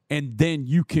 and then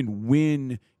you can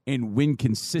win and win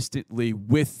consistently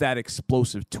with that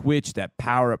explosive twitch, that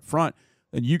power up front,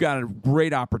 then you got a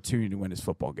great opportunity to win this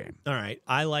football game. All right.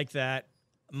 I like that.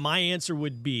 My answer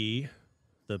would be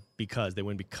because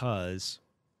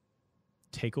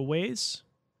takeaways.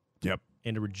 Yep.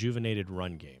 And a rejuvenated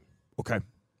run game. Okay.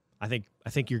 I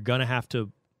think you're gonna have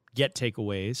to get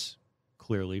takeaways,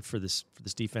 clearly, for this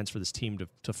defense, for this team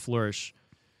to flourish.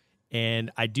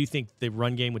 And I do think the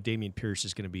run game with Dameon Pierce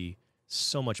is going to be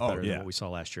so much better than what we saw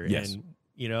last year. Yes.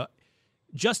 And,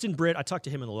 Justin Britt, I talked to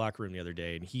him in the locker room the other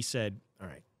day, and he said, all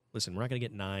right, listen, we're not going to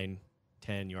get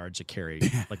 9-10 yards a carry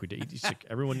like we did. He's like,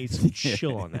 everyone needs some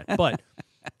chill on that. But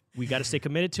we got to stay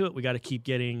committed to it. We got to keep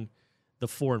getting the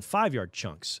 4- and 5-yard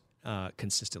chunks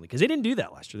consistently, because they didn't do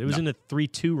that last year. They was in the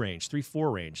 3-2 range,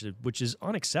 3-4 range, which is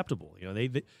unacceptable.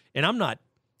 And I'm not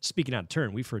speaking out of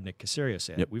turn. We've heard Nick Caserio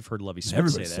say it. We've heard Lovie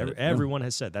Smith say that. Everyone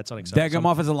has said that's unacceptable. Daggum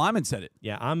offensive lineman said it.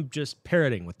 Yeah, I'm just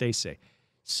parroting what they say.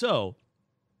 So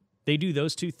they do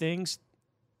those 2 things.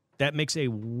 That makes a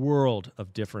world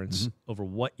of difference over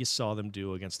what you saw them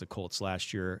do against the Colts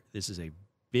last year. This is a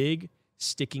big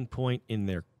sticking point in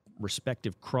their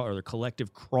respective or their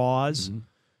collective craws.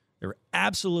 They were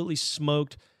absolutely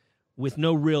smoked with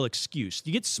no real excuse.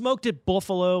 You get smoked at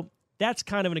Buffalo, that's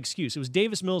kind of an excuse. It was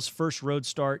Davis Mills' first road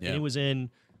start, and it was in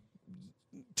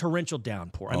torrential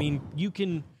downpour. I mean, you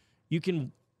can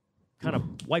kind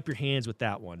of wipe your hands with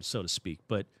that one, so to speak.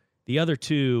 But the other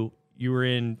 2, you were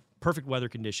in perfect weather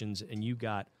conditions, and you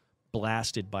got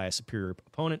blasted by a superior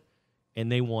opponent,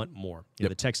 and they want more.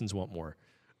 The Texans want more.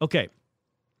 Okay,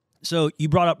 so you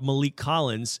brought up Malik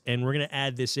Collins, and we're going to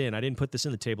add this in. I didn't put this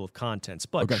in the table of contents,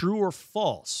 but true or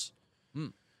false,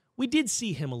 we did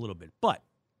see him a little bit, but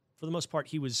for the most part,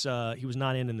 he was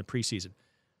not in the preseason.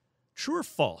 True or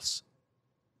false?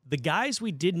 The guys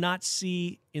we did not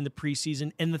see in the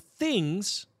preseason and the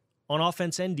things on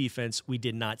offense and defense we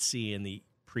did not see in the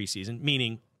preseason,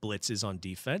 meaning blitzes on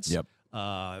defense,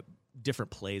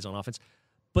 different plays on offense.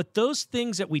 But those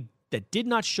things that did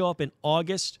not show up in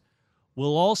August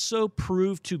will also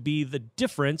prove to be the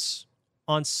difference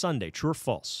on Sunday. True or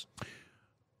false?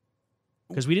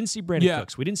 Because we didn't see Brandon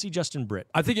Cooks. We didn't see Justin Britt.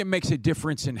 I think it makes a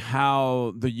difference in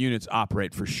how the units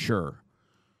operate for sure.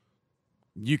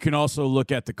 You can also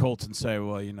look at the Colts and say,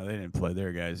 well, they didn't play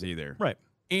their guys either. Right.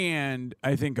 And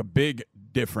I think a big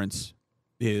difference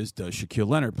is, does Shaquille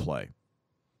Leonard play?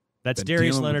 That's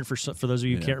Darius Leonard, for those of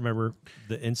you who can't remember,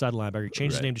 the inside linebacker. He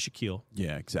changed his name to Shaquille.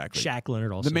 Yeah, exactly. Shaq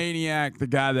Leonard also. The maniac, the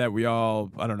guy that we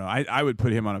all, I don't know, I would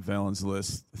put him on a villains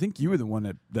list. I think you were the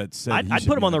one that said I'd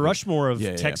put him on the Rushmore of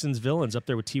Texans villains, up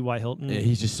there with T.Y. Hilton. Yeah,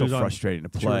 he's just so frustrating to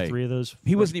play. 2 or 3 of those.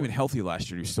 He wasn't even healthy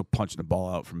last year. He was still punching the ball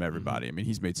out from everybody. I mean,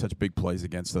 he's made such big plays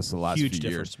against us the last few years. Huge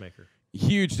difference maker.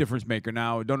 Huge difference maker.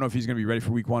 Now, I don't know if he's going to be ready for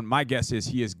week 1. My guess is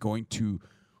he is going to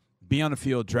be on the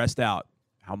field dressed out.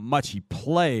 How much he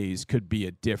plays could be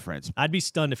a difference. I'd be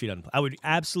stunned if he doesn't play. I would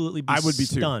absolutely be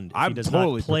stunned if he does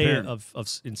totally not play preparing.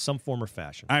 in some form or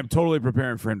fashion. I'm totally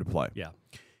preparing for him to play. Yeah.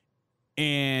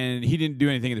 And he didn't do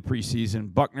anything in the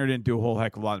preseason. Buckner didn't do a whole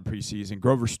heck of a lot in the preseason.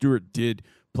 Grover Stewart did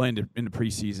play in the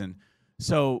preseason.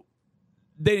 So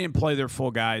they didn't play their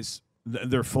full guys,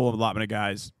 their full allotment of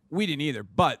guys. We didn't either.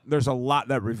 But there's a lot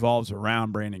that revolves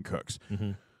around Brandon Cooks.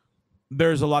 Mm-hmm.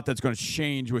 There's a lot that's going to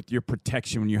change with your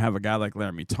protection when you have a guy like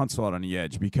Laramie Tunsil out on the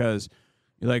edge, because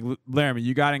you're like, Laramie,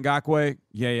 you got Ngakoue?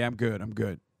 Yeah, I'm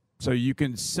good. So you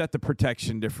can set the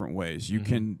protection different ways. You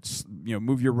can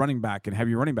move your running back and have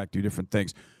your running back do different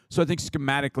things. So I think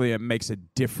schematically it makes a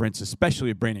difference, especially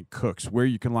with Brandon Cooks, where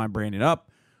you can line Brandon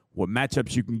up, what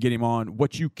matchups you can get him on,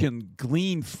 what you can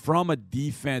glean from a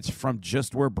defense from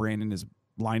just where Brandon is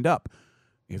lined up.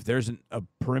 If there's a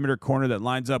perimeter corner that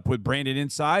lines up with Brandon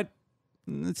inside,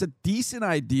 it's a decent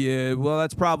idea. Well,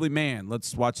 that's probably man.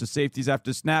 Let's watch the safeties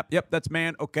after snap. Yep, that's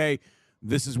man. Okay,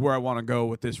 this is where I want to go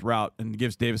with this route, and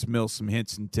gives Davis Mills some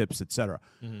hints and tips, etc.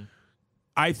 Mm-hmm.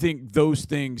 I think those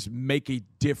things make a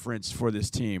difference for this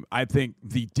team. I think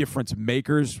the difference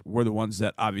makers were the ones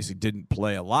that obviously didn't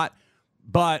play a lot,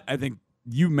 but I think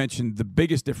you mentioned the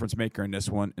biggest difference maker in this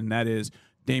one, and that is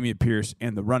Dameon Pierce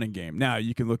and the running game. Now,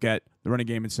 you can look at the running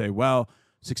game and say, well,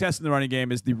 success in the running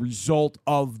game is the result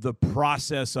of the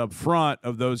process up front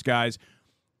of those guys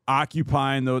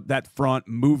occupying that front,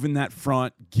 moving that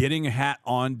front, getting a hat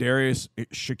on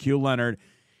Shaquille Leonard,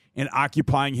 and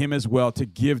occupying him as well to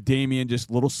give Dameon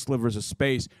just little slivers of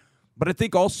space. But I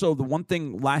think also the one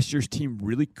thing last year's team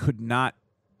really could not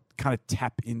kind of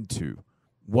tap into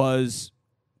was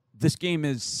this game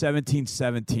is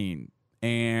 17-17.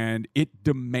 And it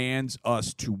demands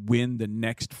us to win the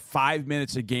next 5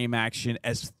 minutes of game action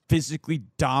as physically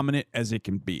dominant as it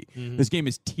can be. Mm-hmm. This game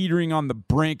is teetering on the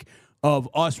brink of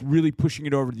us really pushing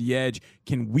it over the edge.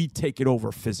 Can we take it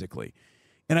over physically?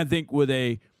 And I think with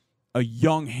a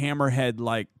young hammerhead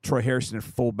like Troy Harrison at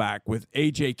fullback, with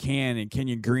A.J. Cann and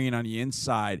Kenyon Green on the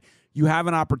inside, you have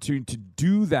an opportunity to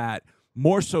do that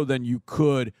more so than you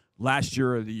could last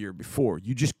year or the year before.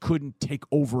 You just couldn't take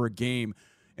over a game.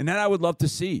 And that I would love to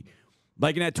see.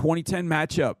 Like in that 2010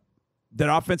 matchup,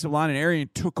 that offensive line and Arian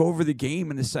took over the game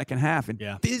in the second half and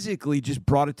physically just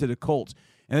brought it to the Colts.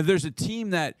 And if there's a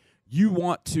team that you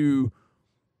want to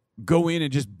go in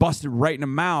and just bust it right in the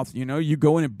mouth, you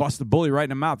go in and bust the bully right in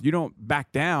the mouth. You don't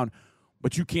back down,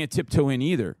 but you can't tiptoe in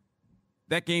either.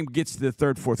 That game gets to the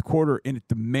third, fourth quarter, and it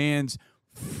demands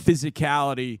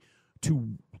physicality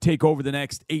to take over the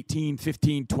next 18,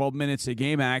 15, 12 minutes of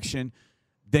game action.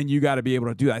 Then you got to be able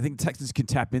to do that. I think the Texans can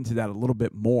tap into that a little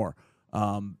bit more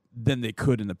than they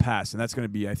could in the past. And that's going to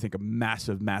be, I think, a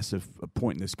massive, massive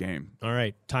point in this game. All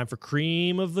right. Time for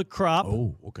cream of the crop.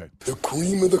 Oh, okay. The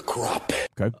cream of the crop.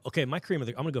 Okay, my cream of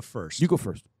the – I'm going to go first. You go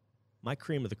first. My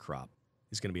cream of the crop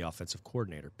is going to be offensive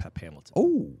coordinator Pep Hamilton.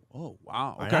 Oh,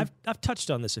 wow. Okay. Right, I've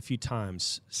touched on this a few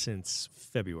times since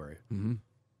February. Mm-hmm.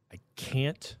 I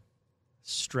can't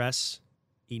stress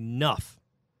enough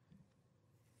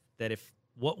that if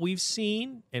what we've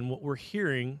seen and what we're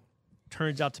hearing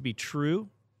turns out to be true,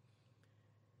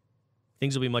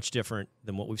 things will be much different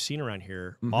than what we've seen around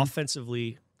here. Mm-hmm.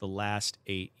 Offensively, the last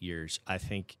 8 years, I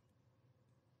think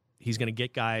he's going to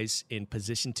get guys in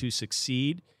position to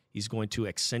succeed. He's going to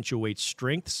accentuate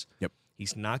strengths. Yep.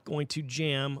 He's not going to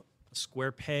jam a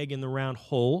square peg in the round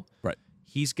hole. Right.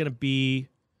 He's going to be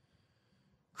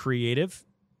creative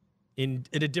in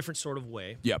a different sort of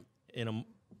way. Yep. In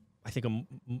a I think,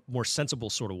 more sensible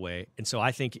sort of way. And so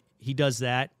I think he does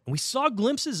that. And we saw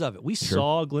glimpses of it. We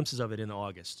saw glimpses of it in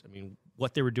August. I mean,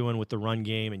 what they were doing with the run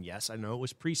game. And yes, I know it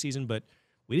was preseason, but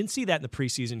we didn't see that in the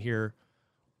preseason here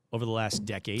over the last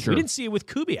decade. We didn't see it with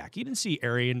Kubiak. You didn't see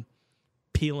Arian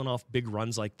peeling off big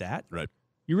runs like that. Right.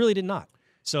 You really did not.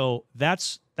 So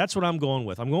that's what I'm going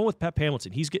with. I'm going with Pep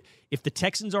Hamilton. If the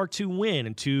Texans are to win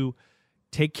and to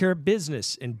take care of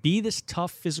business and be this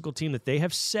tough physical team that they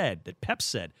have said, that Pep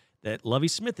said, that Lovie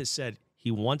Smith has said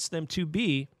he wants them to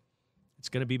be, it's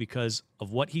going to be because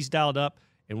of what he's dialed up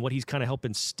and what he's kind of helped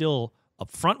instill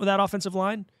up front with that offensive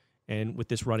line and with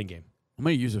this running game. I'm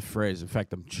going to use a phrase. In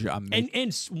fact,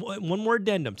 and one more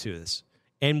addendum to this.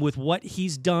 And with what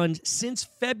he's done since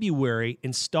February,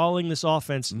 installing this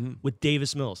offense with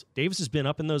Davis Mills. Davis has been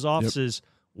up in those offices,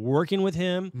 working with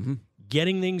him,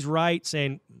 getting things right,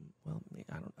 saying, well,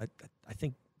 I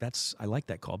think I like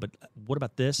that call, but what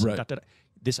about this? Right.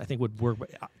 This I think would work.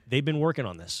 They've been working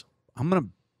on this.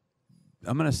 I'm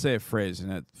gonna say a phrase,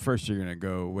 and at first you're gonna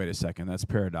go, wait a second, that's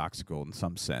paradoxical in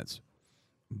some sense.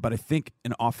 But I think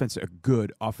a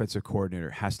good offensive coordinator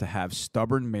has to have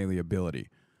stubborn malleability.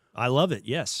 I love it.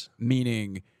 Yes,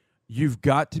 meaning you've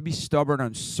got to be stubborn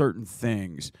on certain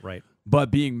things, right?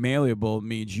 But being malleable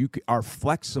means you are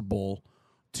flexible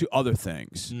to other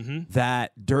things.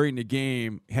 That during the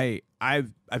game, hey,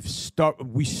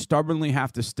 we stubbornly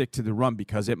have to stick to the run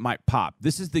because it might pop.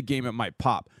 This is the game it might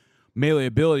pop.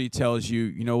 Malleability tells you,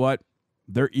 you know what?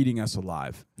 They're eating us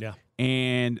alive. Yeah.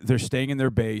 And they're staying in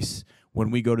their base.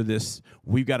 When we go to this,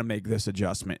 we've got to make this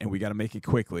adjustment, and we got to make it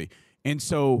quickly. And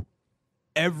so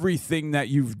everything that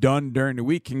you've done during the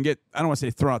week can get, I don't want to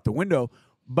say thrown out the window,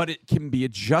 but it can be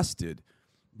adjusted.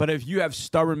 But if you have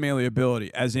stubborn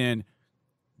malleability, as in,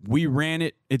 we ran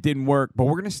it, it didn't work, but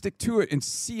we're going to stick to it and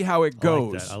see how it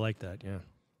goes. I like that, yeah.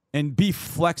 And be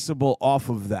flexible off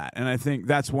of that. And I think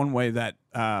that's one way that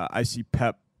I see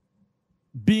Pep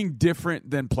being different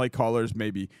than play callers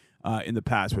maybe in the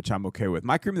past, which I'm okay with.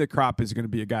 My cream of the crop is going to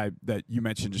be a guy that you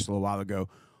mentioned just a little while ago,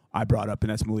 I brought up,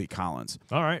 and that's Malik Collins.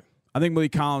 All right. I think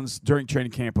Malik Collins, during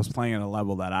training camp, was playing at a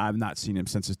level that I've not seen him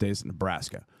since his days in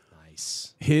Nebraska.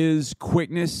 Nice. His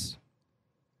quickness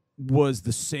was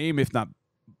the same, if not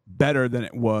better than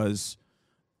it was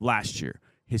last year.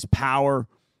 His power,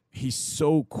 he's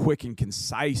so quick and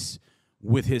concise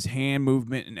with his hand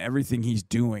movement and everything he's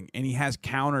doing, and he has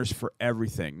counters for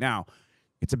everything. Now,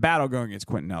 it's a battle going against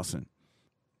Quentin Nelson.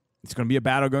 It's going to be a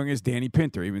battle going against Danny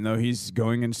Pinter, even though he's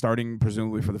going and starting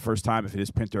presumably for the first time if it is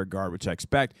Pinter at guard, which I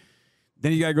expect.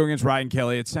 Then you got to go against Ryan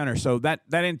Kelly at center. So that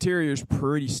interior is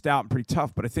pretty stout and pretty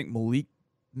tough, but I think Malik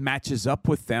matches up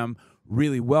with them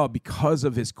really well because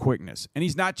of his quickness. And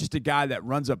he's not just a guy that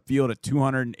runs up field at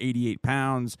 288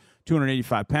 pounds,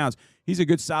 285 pounds. He's a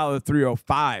good solid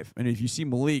 305. And if you see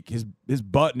Malik, his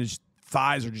butt and his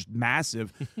thighs are just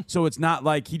massive. So it's not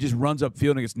like he just runs up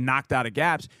field and gets knocked out of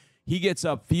gaps. He gets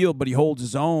up field, but he holds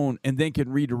his own and then can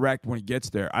redirect when he gets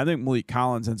there. I think Malik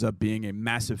Collins ends up being a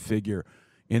massive figure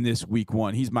in this week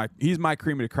one. He's my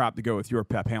cream of the crop to go with your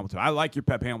Pep Hamilton. I like your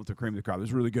Pep Hamilton cream of the crop. It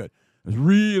was really good. It was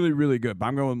really, really good. But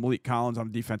I'm going with Malik Collins on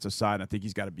the defensive side, and I think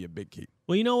he's got to be a big key.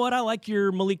 Well, you know what? I like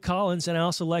your Malik Collins, and I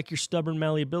also like your stubborn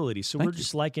malleability. So we're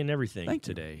just liking everything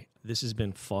today. This has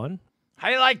been fun. How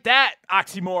do you like that,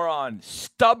 oxymoron?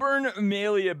 Stubborn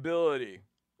malleability.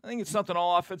 I think it's something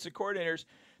all offensive coordinators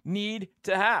need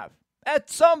to have at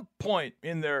some point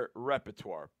in their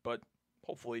repertoire. But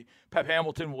hopefully Pep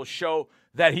Hamilton will show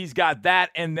that he's got that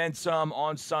and then some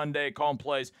on Sunday, calling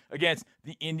plays against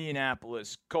the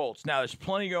Indianapolis Colts. Now, there's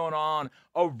plenty going on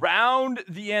around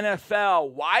the NFL.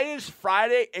 Why is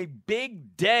Friday a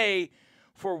big day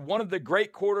for one of the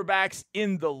great quarterbacks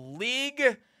in the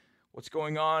league? What's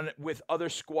going on with other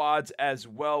squads as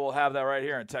well? We'll have that right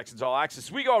here in Texans All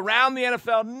Access. We go around the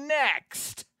NFL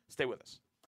next. Stay with us.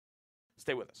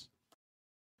 Stay with us.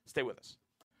 Stay with us.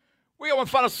 We got one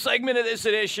final segment of this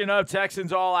edition of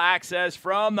Texans All Access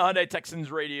from the Hyundai Texans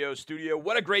radio studio.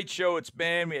 What a great show it's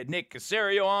been. We had Nick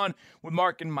Caserio on with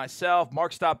Mark and myself.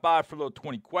 Mark stopped by for a little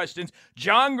 20 questions.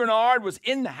 John Grenard was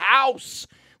in the house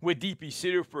with DP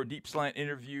Sitter for a deep slant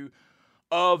interview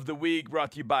of the week,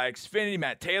 brought to you by Xfinity.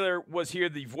 Matt Taylor was here,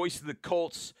 the voice of the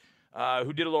Colts,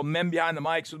 who did a little men behind the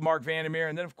mics with Mark Vandermeer.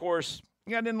 And then, of course,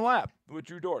 you got in the lab with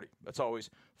Drew Doherty. That's always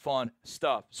fun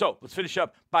stuff. So let's finish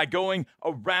up by going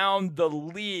around the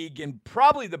league. And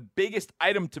probably the biggest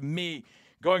item to me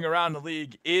going around the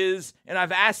league is, and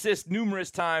I've asked this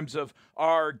numerous times of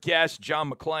our guest,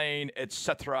 John McClain, et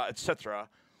cetera,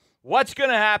 what's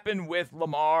going to happen with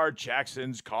Lamar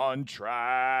Jackson's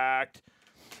contract?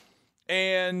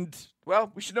 And,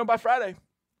 well, we should know by Friday.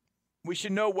 we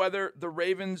should know whether the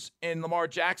Ravens and Lamar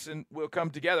Jackson will come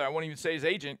together. I won't even say his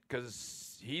agent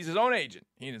because he's his own agent,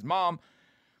 he and his mom,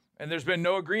 and there's been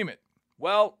no agreement.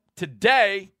 Well,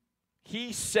 today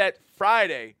he set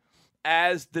Friday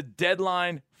as the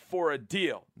deadline for a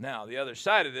deal. Now, the other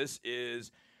side of this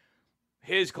is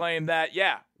his claim that,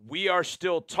 yeah, we are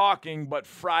still talking, but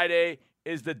Friday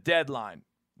is the deadline.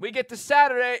 We get to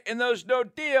Saturday and there's no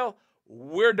deal,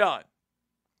 we're done.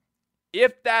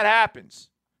 If that happens,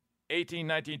 18,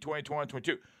 19, 20, 21,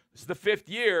 22, this is the 5th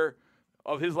year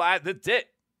of his last, that's it.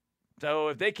 So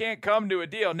if they can't come to a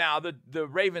deal, now the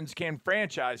Ravens can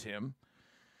franchise him,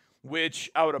 which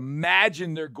I would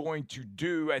imagine they're going to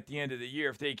do at the end of the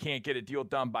year if they can't get a deal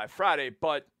done by Friday.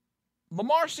 But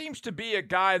Lamar seems to be a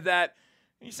guy that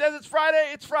he says it's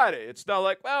Friday, it's Friday. It's not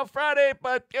like, well, Friday,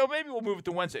 but maybe we'll move it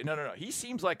to Wednesday. No. He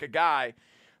seems like a guy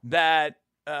that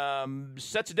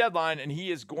sets a deadline, and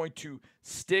he is going to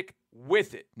stick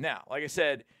with it. Now, like I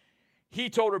said, he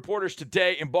told reporters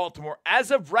today in Baltimore,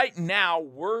 as of right now,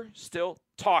 we're still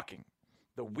talking.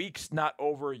 The week's not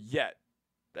over yet.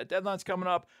 That deadline's coming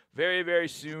up very, very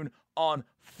soon on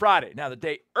Friday. Now, the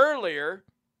day earlier,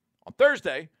 on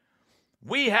Thursday,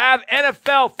 we have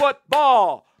NFL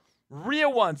football.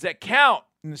 Real ones that count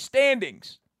in the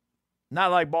standings.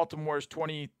 Not like Baltimore's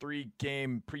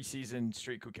 23-game preseason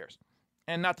streak. Who cares?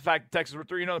 And not the fact that Texas were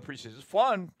 3-0 in the preseason. It's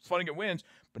fun. It's fun to get wins.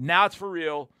 But now it's for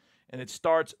real. And it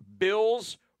starts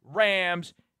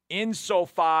Bills-Rams in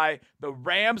SoFi. The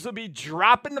Rams will be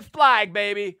dropping the flag,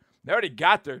 baby. They already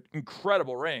got their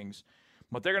incredible rings.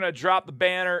 But they're going to drop the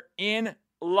banner in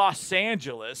Los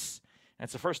Angeles. And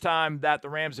it's the first time that the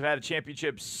Rams have had a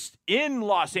championship in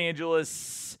Los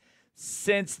Angeles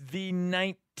since the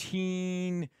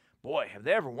Boy, have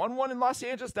they ever won one in Los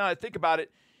Angeles? Now I think about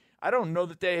it, I don't know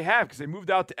that they have because they moved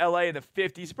out to L.A. in the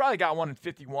 50s. Probably got one in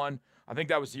 51. I think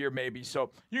that was the year maybe. So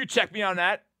you can check me on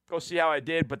that. Go see how I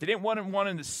did. But they didn't win one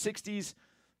in the 60s,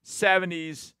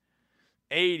 70s,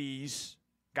 80s.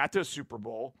 Got to a Super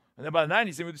Bowl. And then by the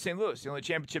 90s, they moved to St. Louis. The only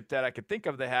championship that I could think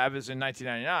of they have is in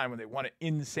 1999 when they won it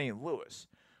in St. Louis.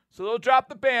 So they'll drop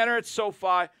the banner at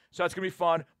SoFi. So that's going to be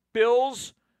fun.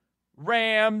 Bills,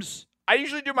 Rams. I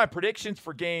usually do my predictions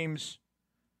for games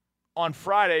on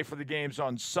Friday for the games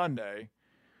on Sunday.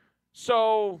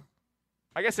 So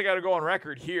I guess I got to go on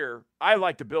record here. I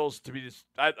like the Bills to be this.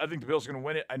 I think the Bills are going to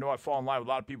win it. I know I fall in line with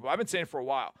a lot of people. I've been saying it for a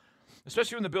while.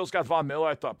 Especially when the Bills got Von Miller,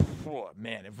 I thought,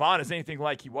 man, if Von is anything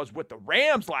like he was with the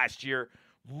Rams last year,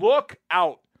 look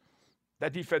out.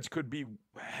 That defense could be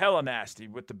hella nasty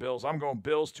with the Bills. I'm going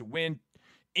Bills to win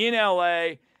in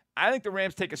L.A. I think the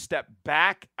Rams take a step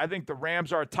back. I think the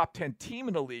Rams are a top 10 team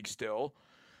in the league still.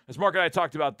 As Mark and I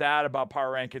talked about that, about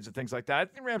power rankings and things like that, I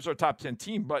think the Rams are a top 10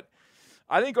 team. But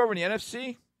I think over in the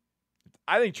NFC,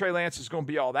 I think Trey Lance is going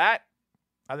to be all that.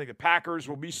 I think the Packers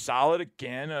will be solid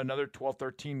again, another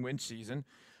 12-13 win season.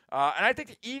 And I think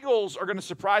the Eagles are going to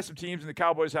surprise some teams, and the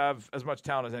Cowboys have as much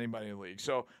talent as anybody in the league.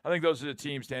 So I think those are the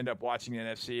teams to end up watching the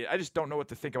NFC. I just don't know what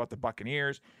to think about the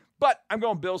Buccaneers. But I'm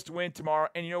going Bills to win tomorrow.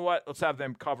 And you know what? Let's have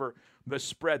them cover the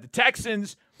spread. The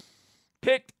Texans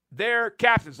picked their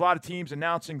captains. A lot of teams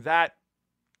announcing that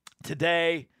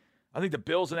today. I think the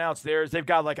Bills announced theirs. They've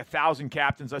got like 1,000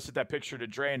 captains. I sent that picture to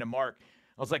Dre and to Mark.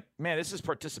 I was like, man, this is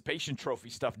participation trophy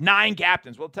stuff. 9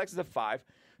 captains. Well, the Texans have 5.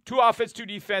 2 offense, 2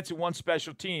 defense, and 1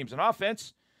 special teams. And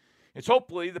offense, it's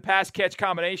hopefully the pass-catch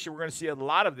combination we're going to see a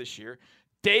lot of this year.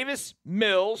 Davis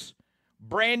Mills,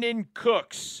 Brandon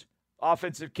Cooks,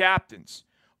 offensive captains.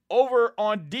 Over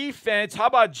on defense, how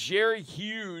about Jerry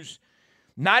Hughes?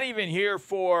 Not even here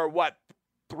for,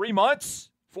 3 months?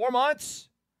 4 months?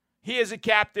 He is a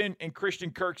captain, and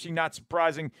Christian Kirksey, not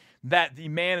surprising that the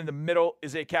man in the middle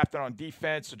is a captain on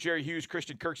defense. So Jerry Hughes,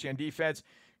 Christian Kirksey on defense.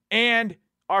 And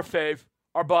our fave,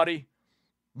 our buddy,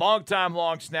 longtime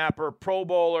long snapper, Pro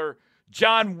Bowler,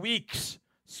 John Weeks,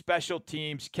 special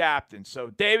teams captain. So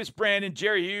Davis, Brandon,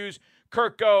 Jerry Hughes,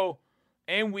 Kirko,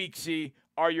 and Weeksy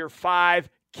are your 5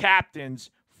 captains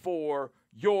for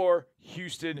your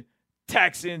Houston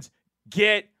Texans.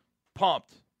 Get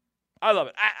pumped. I love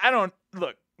it. I don't –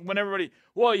 look, when everybody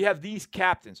 – you have these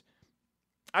captains.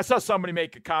 I saw somebody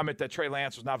make a comment that Trey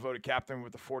Lance was not voted captain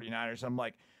with the 49ers. I'm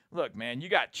like, look, man, you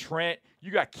got Trent, you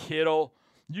got Kittle,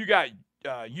 you got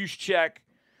Juszczyk,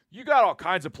 you got all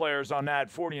kinds of players on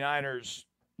that 49ers,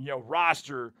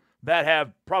 roster that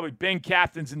have probably been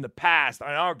captains in the past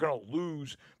and aren't going to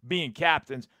lose being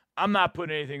captains. I'm not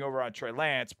putting anything over on Trey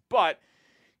Lance, but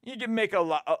you can make a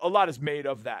lot is made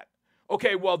of that.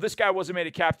 okay, well, this guy wasn't made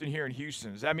a captain here in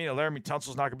Houston. Does that mean that Laramie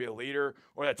Tunsil's not going to be a leader,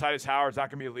 or that Titus Howard's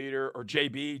not going to be a leader, or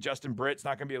JB, Justin Britt's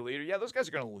not going to be a leader? Yeah, those guys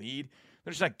are going to lead.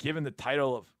 They're just not given the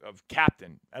title of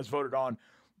captain as voted on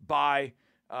by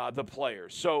the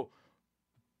players. So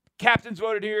captains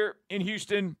voted here in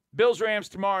Houston. Bills-Rams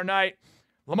tomorrow night.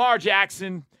 Lamar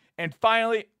Jackson. And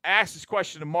finally, I asked this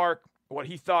question to Mark, what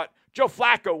he thought. Joe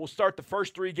Flacco will start the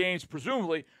first 3 games,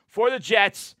 presumably, for the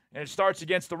Jets, and it starts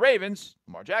against the Ravens,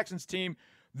 Lamar Jackson's team,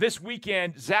 this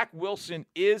weekend. Zach Wilson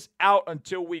is out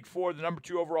until week 4, the number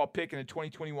 2 overall pick in the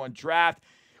 2021 draft.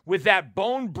 With that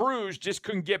bone bruise, just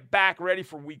couldn't get back ready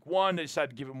for week 1. They decided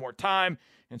to give him more time,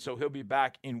 and so he'll be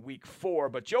back in week 4.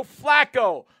 But Joe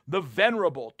Flacco, the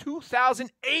venerable,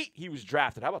 2008 he was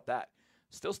drafted. How about that?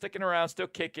 Still sticking around, still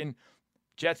kicking.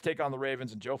 Jets take on the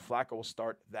Ravens, and Joe Flacco will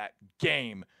start that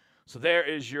game. So there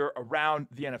is your Around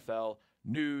the NFL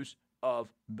news of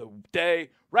the day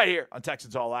right here on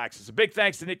Texans All Access. A big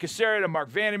thanks to Nick Casario, to Mark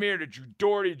Vandermeer, to Drew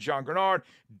Doherty, to John Grenard,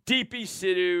 DP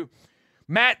Sidhu,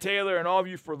 Matt Taylor, and all of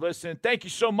you for listening. Thank you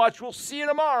so much. We'll see you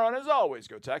tomorrow, and as always,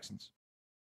 go Texans.